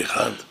אחד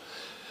ואחד,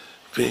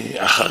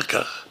 ואחר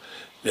כך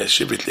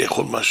לשבת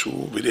לאכול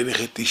משהו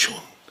וללכת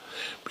לישון,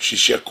 בשביל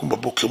שיקום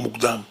בבוקר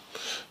מוקדם,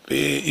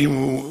 ואם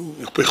הוא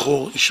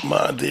בכור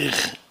ישמע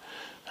דרך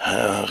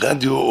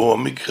הרדיו או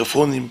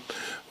המיקרופונים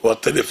או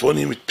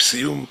הטלפונים את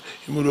פסיום,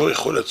 אם הוא לא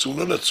יכול לצום,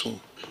 לא לצום.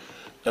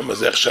 למה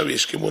זה עכשיו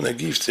יש כמו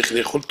נגיף, צריך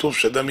לאכול טוב,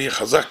 שאדם יהיה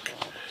חזק.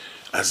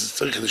 אז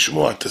צריך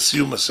לשמוע את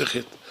הסיום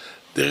מסכת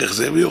דרך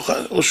זה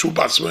ויוכל, או שהוא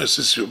בעצמו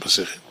יעשה סיור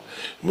מסכת.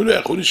 אם הוא לא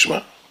יכול לשמע,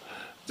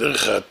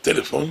 דרך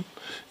הטלפון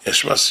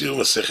ישמע סיור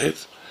מסכת,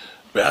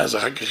 ואז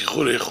אחר כך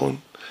יכול לאכול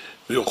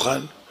ויוכל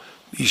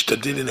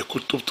להשתדל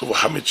לנקות טוב טוב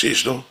החמץ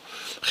שיש לו,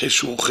 אחרי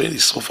שהוא אוכל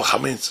לשרוף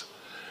החמץ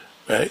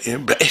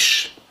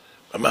באש,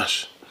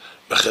 ממש.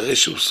 ואחרי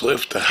שהוא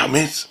שורף את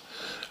החמץ,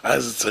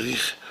 אז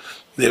צריך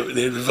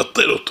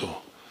לבטל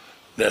אותו,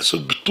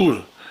 לעשות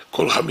ביטול.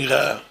 כל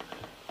חמירה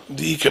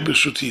דאיקה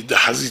ברשותי,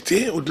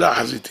 דחזיתי או דלה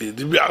חזיתי,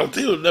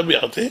 דביערתי או דלה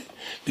ביערתי,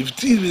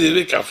 לבטיל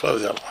ודבק עפרה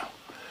וזרעה.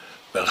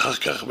 ואחר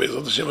כך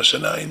בעזרת השם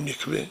השנה אין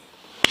מקווה.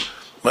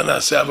 מה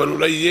נעשה? אבל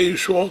אולי יהיה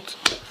ישועות.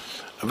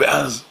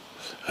 ואז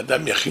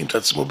אדם יכין את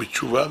עצמו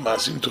בתשובה,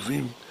 מעשים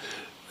טובים,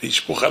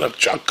 וישפוך עליו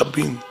 9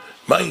 קבין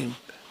מים,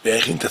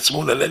 ויכין את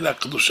עצמו ללילה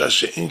הקדושה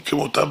שאין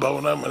כמותה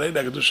בעולם,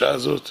 הלילה הקדושה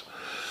הזאת,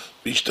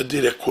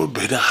 וישתדל הכל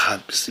בנחת,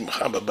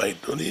 בשמחה בבית,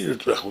 לא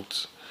נהיית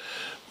בחוץ.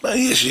 מה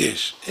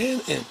יש? אין.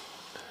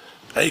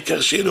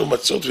 העיקר שיהיה לו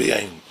מצות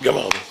ויין,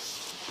 גמרנו.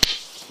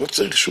 לא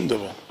צריך שום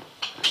דבר.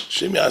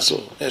 השם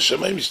יעזור,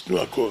 השמיים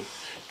ישתנו הכל.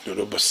 תנו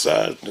לו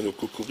בשר, תנו לו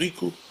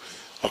קוקוריקו,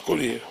 הכל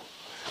יהיה.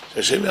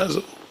 השם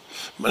יעזור.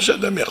 מה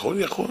שאדם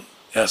יכול,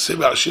 יעשה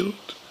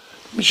בעשירות.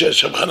 מי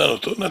שהשם חנן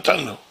אותו, נתן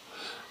לו.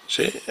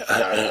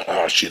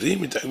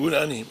 שהעשירים יתאגו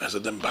לעניים. אז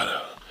אדם בא,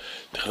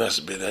 נכנס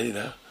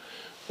בלילה,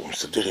 הוא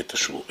מסדר את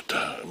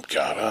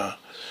הקערה,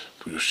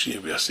 הוא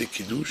יושיב ויעשה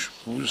קידוש,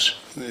 הוא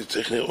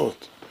צריך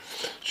לראות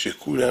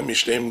שכולם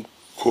יש להם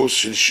כוס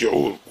של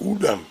שיעור,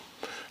 כולם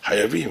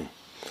חייבים.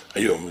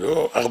 היום,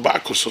 לא 4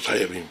 כוסות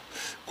חייבים.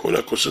 כל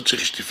הכוסות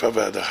צריך שטיפה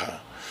והדחה.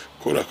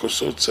 כל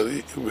הכוסות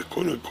צריך,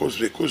 וכל כוס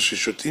וכוס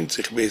ששותים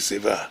צריך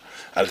בהסבה,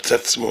 על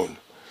צד שמאל.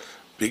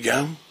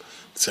 וגם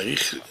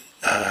צריך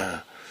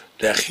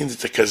להכין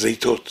את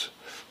הכזיתות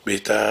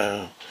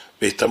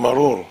ואת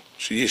המרור,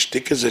 שיש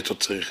 2 כזיתות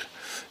צריך.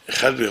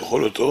 אחד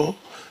לאכול אותו,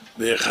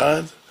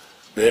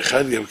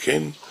 ואחד גם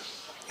כן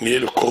יהיה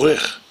לו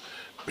כורך,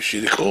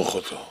 בשביל לכרוך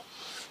אותו.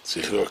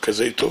 צריך לו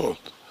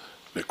כזיתות.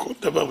 וכל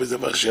דבר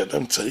ודבר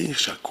שאדם צריך,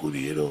 שהכל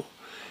יהיה לו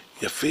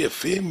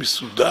יפה,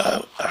 מסודר,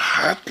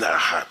 אחת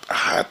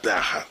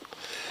לאחת.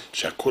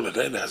 שהכל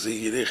הלילה הזה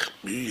ילך,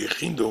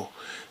 ויכין לו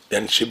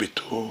לאנשי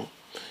ביתו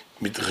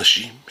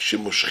מדרשים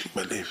שמושכים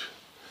הלב.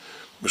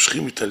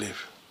 מושכים את הלב.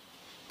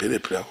 פלא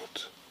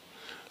פלאות.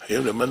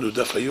 היום למדנו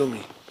דף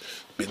היומי,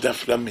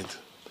 בדף למד.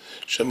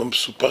 שם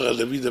מסופר על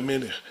דוד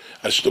המלך,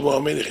 על שלמה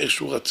המלך,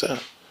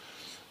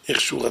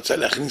 איך שהוא רצה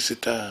להכניס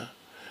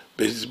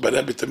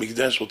בנה בית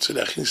המקדש, רוצה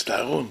להכניס את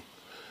הארון.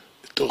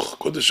 בתוך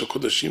קודש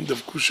הקודשים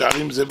דבקו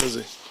שערים זה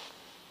בזה.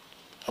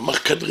 אמר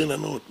כדרין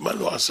ענות, מה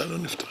לא עשה? לא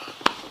נפתח.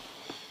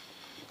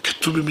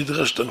 כתוב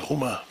במדרש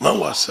תנחומה, מה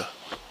הוא עשה?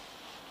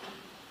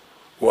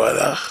 הוא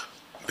הלך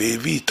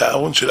והביא את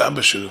הארון של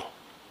אבא שלו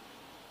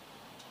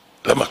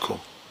למקום.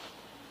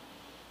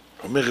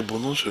 הוא אומר,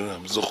 ריבונו של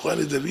עולם, זוכרה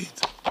לדוד.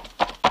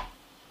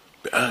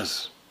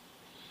 ואז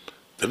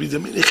דוד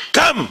המלך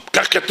קם,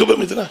 כך כתוב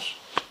במדרש.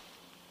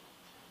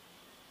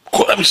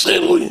 כל עם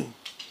ישראל רואים,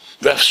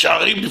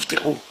 והשערים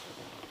נפתחו.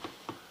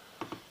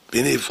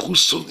 ונהפכו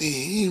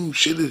שונאים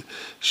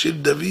של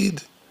דוד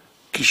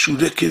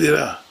כשולי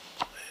קדרה.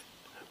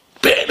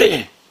 פלא!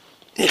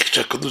 איך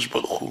שהקדוש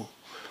ברוך הוא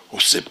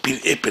עושה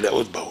פלאי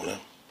פלאות בעולם.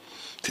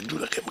 תדעו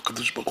לכם,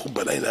 הקדוש ברוך הוא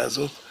בלילה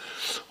הזאת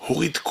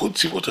הוריד כל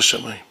צבאות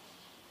השמיים.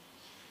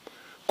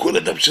 כל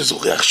אדם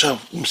שזוכה עכשיו,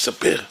 הוא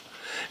מספר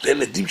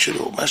לילדים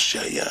שלו מה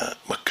שהיה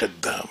מכת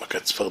דם,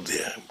 מכת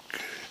צפרדע.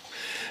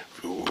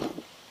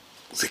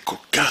 זה כל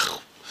כך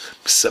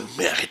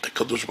משמח את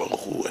הקדוש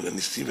ברוך הוא על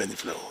הניסים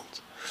והנפלאות.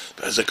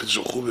 ואז הקדוש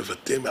ברוך הוא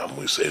מבטא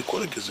מעמו ישראל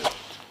כל הגזרות.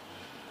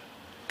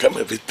 כמה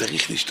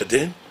וצריך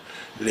להשתדל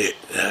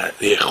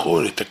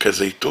לאכול את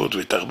הכזיתות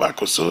ואת 4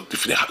 כוסות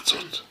לפני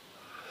חצות.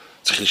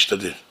 צריך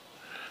להשתדל.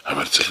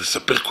 אבל צריך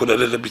לספר כל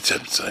הלילה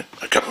ביציאת מצרים.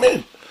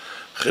 אמן.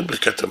 אחרי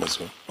ברכת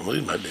המזון,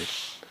 אומרים הלל.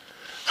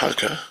 אחר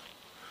כך,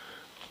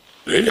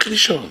 לא ילך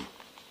לישון.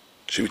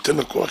 שייתן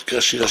לו כוח, יקרא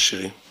שיר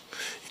השירים.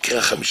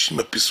 יקרא 50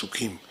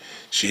 הפסוקים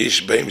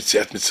שיש בהם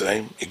יציאת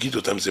מצרים. יגיד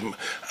אותם, זה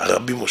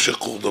הרבי משה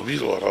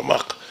קורדוביל או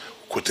הרמ"ח.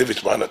 הוא כותב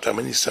את מעלתם.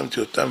 אני שמתי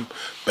אותם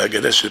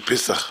בהגדה של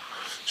פסח,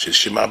 של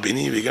שמע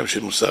בני וגם של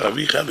מוסר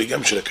אביך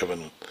וגם של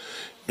הכוונות.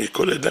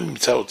 מכל אדם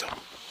נמצא אותם.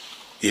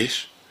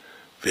 יש.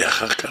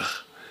 ואחר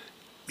כך,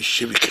 מי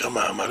שבקרא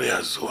מאמרי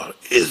הזוהר,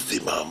 איזה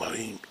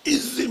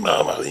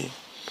מאמרים.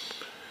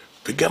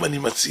 וגם אני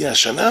מציע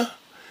השנה,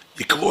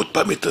 לקרוא עוד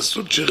פעם את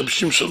הסוד של רב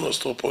שמשון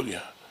מאוסטרופוליה.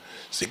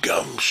 זה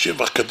גם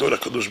שבח גדול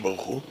לקדוש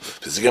ברוך הוא,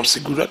 וזה גם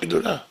סגולה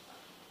גדולה.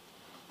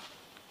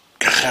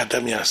 ככה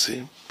האדם יעשה,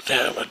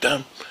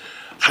 אדם,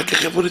 אחר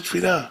כך יבוא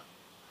לתפילה.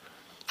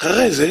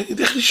 אחרי זה,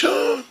 ילך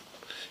לישון.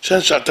 2-3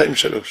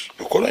 שעות,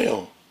 לא כל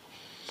היום.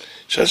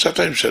 2-3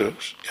 שעות,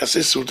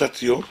 יעשה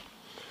סעודת יום,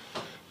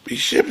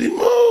 וישב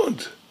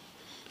ללמוד.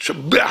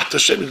 שבח את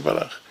השם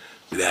יתברך.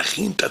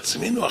 ולהכין את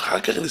עצמנו אחר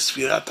כך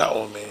לספירת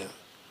העומר.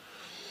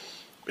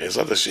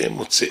 בעזרת השם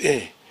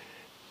מוצאי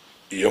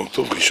יום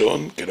טוב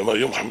ראשון, כלומר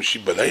יום חמישי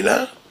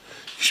בלילה,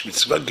 יש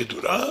מצווה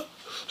גדולה,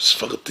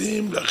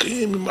 ספרתם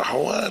לכם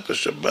ממחרת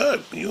השבת,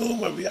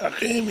 מיום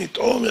אביאכם את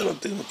עומר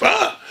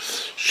התנופה,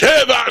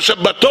 7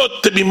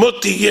 שבתות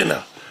תמימות תהיינה.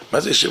 מה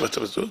זה 7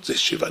 שבתות? זה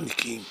 7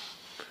 נקיים.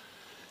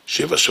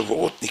 7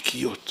 שבועות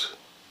נקיות.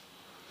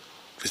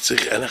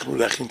 וצריך אנחנו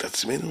להכין את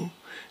עצמנו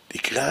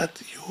לקראת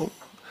יום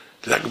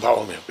ל"ג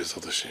בעומר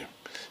בעזרת השם.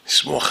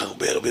 נשמוח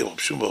הרבה רבי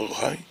שמעון בר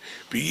יוחאי,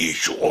 ויהיו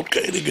ישועות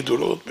כאלה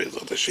גדולות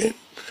בעזרת השם,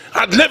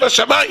 עד לב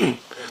השמיים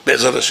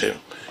בעזרת השם.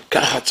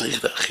 ככה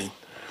צריך להכין.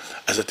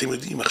 אז אתם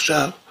יודעים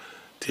עכשיו,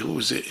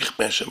 תראו זה איך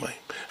מהשמיים.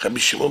 רבי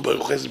שמעון בר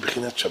יוחאי זה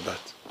בחינת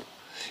שבת.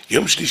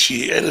 יום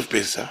שלישי, ערב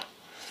פסח,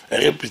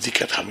 ערב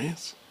בדיקת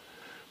חמץ,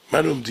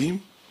 מה לומדים?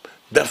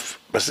 דף,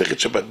 מסכת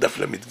שבת, דף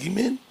למ"ג,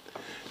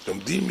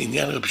 לומדים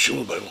עניין רבי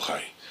שמעון בר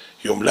יוחאי,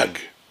 יום ל"ג.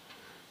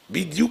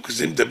 בדיוק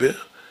זה מדבר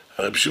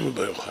על רבי שמעון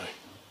בר יוחאי.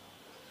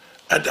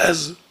 עד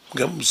אז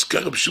גם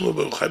מוזכר רבי שמעון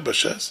בר יוחאי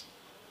בש"ס,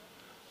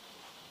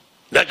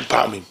 ל"ג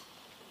פעמים,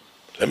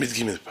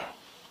 למ"ג פעם.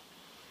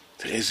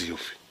 תראה איזה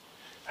יופי.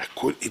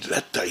 הכל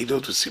עילת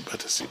העילות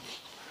וסיבת הסיבות.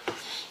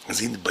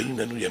 אז הנה באים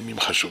לנו ימים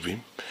חשובים.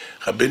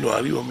 רבנו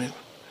ארי אומר,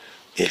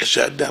 איך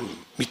שאדם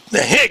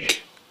מתנהג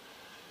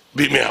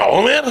בימי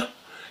העומר,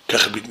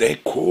 ככה מתנהג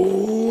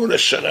כל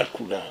השנה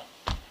כולה.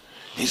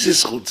 איזה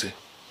זכות זה.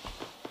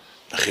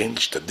 לכן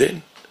נשתדל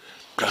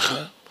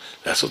ככה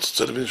לעשות את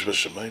צד אבינו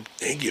שבשמיים,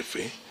 נהג יפה,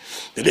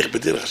 נלך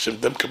בדרך השם,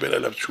 אדם מקבל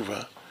עליו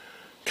תשובה,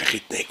 ככה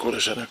יתנהג כל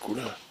השנה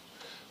כולה.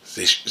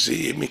 זה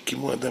יהיה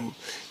כמו אדם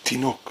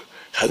תינוק,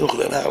 חנוך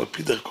לנער על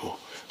פי דרכו,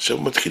 עכשיו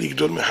הוא מתחיל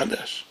לגדול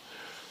מחדש.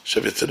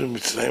 עכשיו יצאנו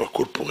ממצרים,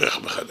 הכל פורח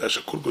מחדש,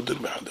 הכל גודל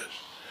מחדש.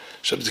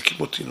 עכשיו זה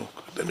כמו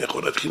תינוק, אדם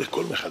יכול להתחיל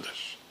הכל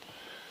מחדש.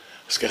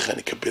 אז ככה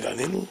נקבל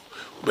עלינו,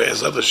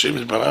 ובעזרת השם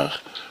יתברך,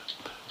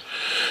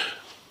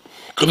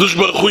 הקדוש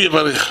ברוך הוא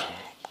יברך.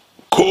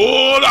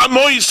 כל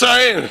עמו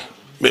ישראל,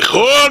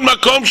 בכל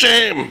מקום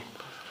שהם,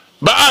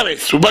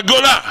 בארץ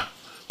ובגולה,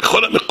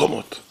 בכל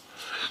המקומות,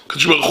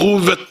 הקדוש ברוך הוא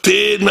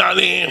מבטל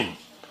מעליהם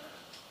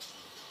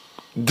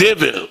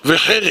דבר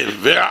וחרב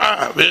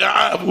ורעה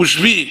ורעב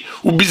ושבי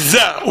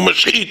וביזה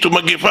ומשחית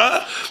ומגפה,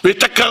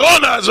 ואת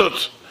הקורונה הזאת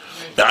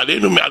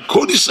מעלינו, מעל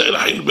כל ישראל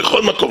החיים,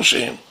 בכל מקום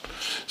שהם.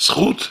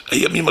 זכות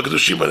הימים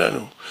הקדושים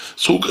עלינו,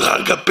 זכות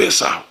חג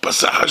הפסח,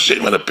 פסח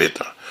השם על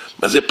הפתח.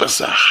 מה זה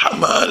פסח?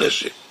 חמה על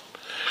השם.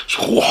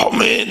 זכות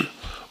חומן,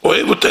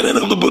 אוהב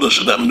אותנו, ריבונו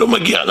של עולם, לא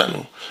מגיע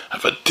לנו,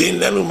 אבל תן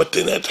לנו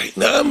מתנת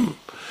חינם,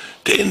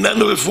 תן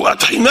לנו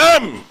רפואת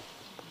חינם.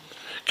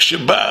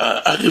 כשבאה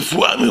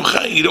הרפואה ממך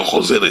היא לא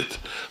חוזרת,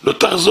 לא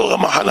תחזור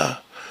המחלה,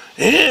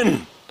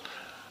 אין,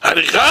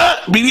 הליכה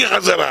בלי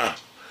חזרה,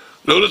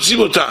 לא רוצים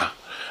אותה.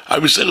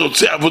 עם ישראל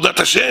רוצה עבודת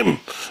השם,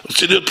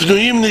 רוצה להיות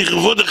פנויים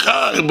לכבודך,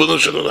 ריבונו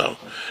של עולם.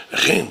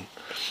 לכן,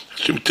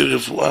 השם ייתן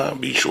רפואה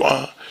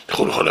בישועה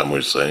לכל עמו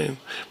ישראל,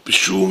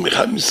 ושום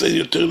אחד מישראל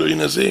יותר לא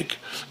ינזק.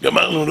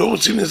 גמרנו, לא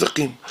רוצים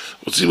נזקים,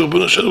 רוצים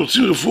ריבונו של עולם,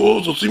 רוצים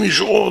רפואות, רוצים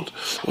ישועות,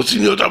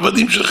 רוצים להיות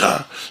עבדים שלך,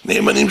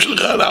 נאמנים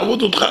שלך,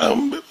 לעבוד אותך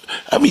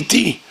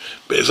אמיתי,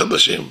 בעזרת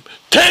השם.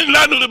 תן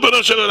לנו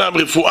ריבונו של עולם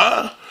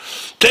רפואה,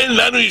 תן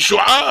לנו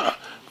ישועה,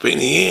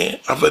 ונהיה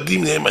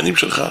עבדים נאמנים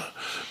שלך.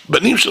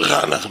 בנים שלך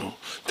אנחנו,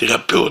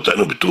 תרפא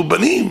אותנו בתור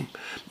בנים,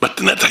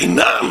 מתנת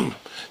חינם,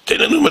 תן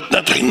לנו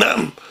מתנת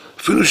חינם,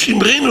 אפילו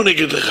שמרנו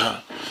נגד לך,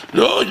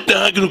 לא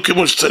התנהגנו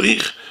כמו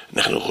שצריך,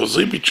 אנחנו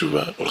חוזרים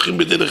בתשובה, הולכים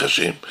בדרך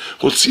השם,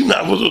 רוצים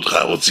לעבוד אותך,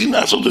 רוצים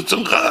לעשות את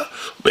צלך,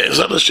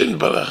 בעזרת השם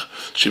יתברך,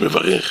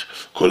 שמברך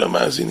כל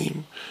המאזינים,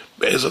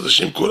 בעזרת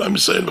השם כל עם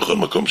ישראל בכל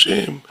מקום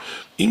שהם,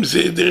 אם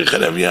זה דרך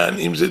הלוויין,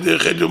 אם זה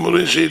דרך רדיו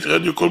מורשת,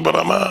 רדיו קול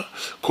ברמה,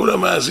 כל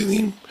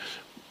המאזינים,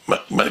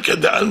 מלכה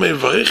דעלמא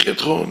יברך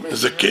יתכון,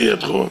 מזכה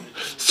יתכון,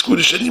 זכו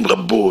לשנים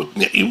רבות,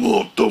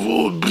 נעימות,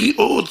 טובות,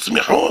 בריאות,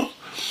 שמחות,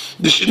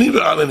 לשנים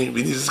ועלנים,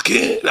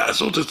 ונזכה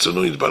לעשות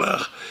רצונו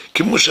יתברך,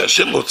 כמו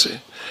שהשם רוצה,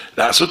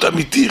 לעשות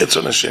אמיתי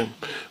רצון השם.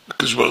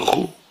 הקדוש ברוך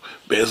הוא,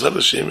 בעזרת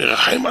השם,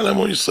 ירחם על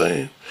עמו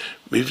ישראל,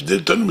 ויבדל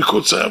אותנו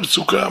מכל צרה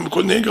ומצוקה,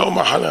 מכל נגע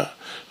ומחלה.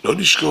 לא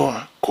לשכוח,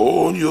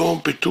 כל יום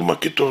פתאום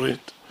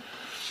הקטורת,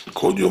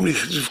 כל יום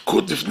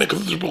לבכות לפני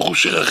הקדוש ברוך הוא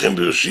שירחם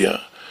ויושיע,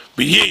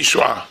 ויהיה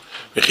ישועה.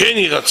 וכן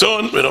יהי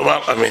רצון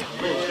ונאמר אמן.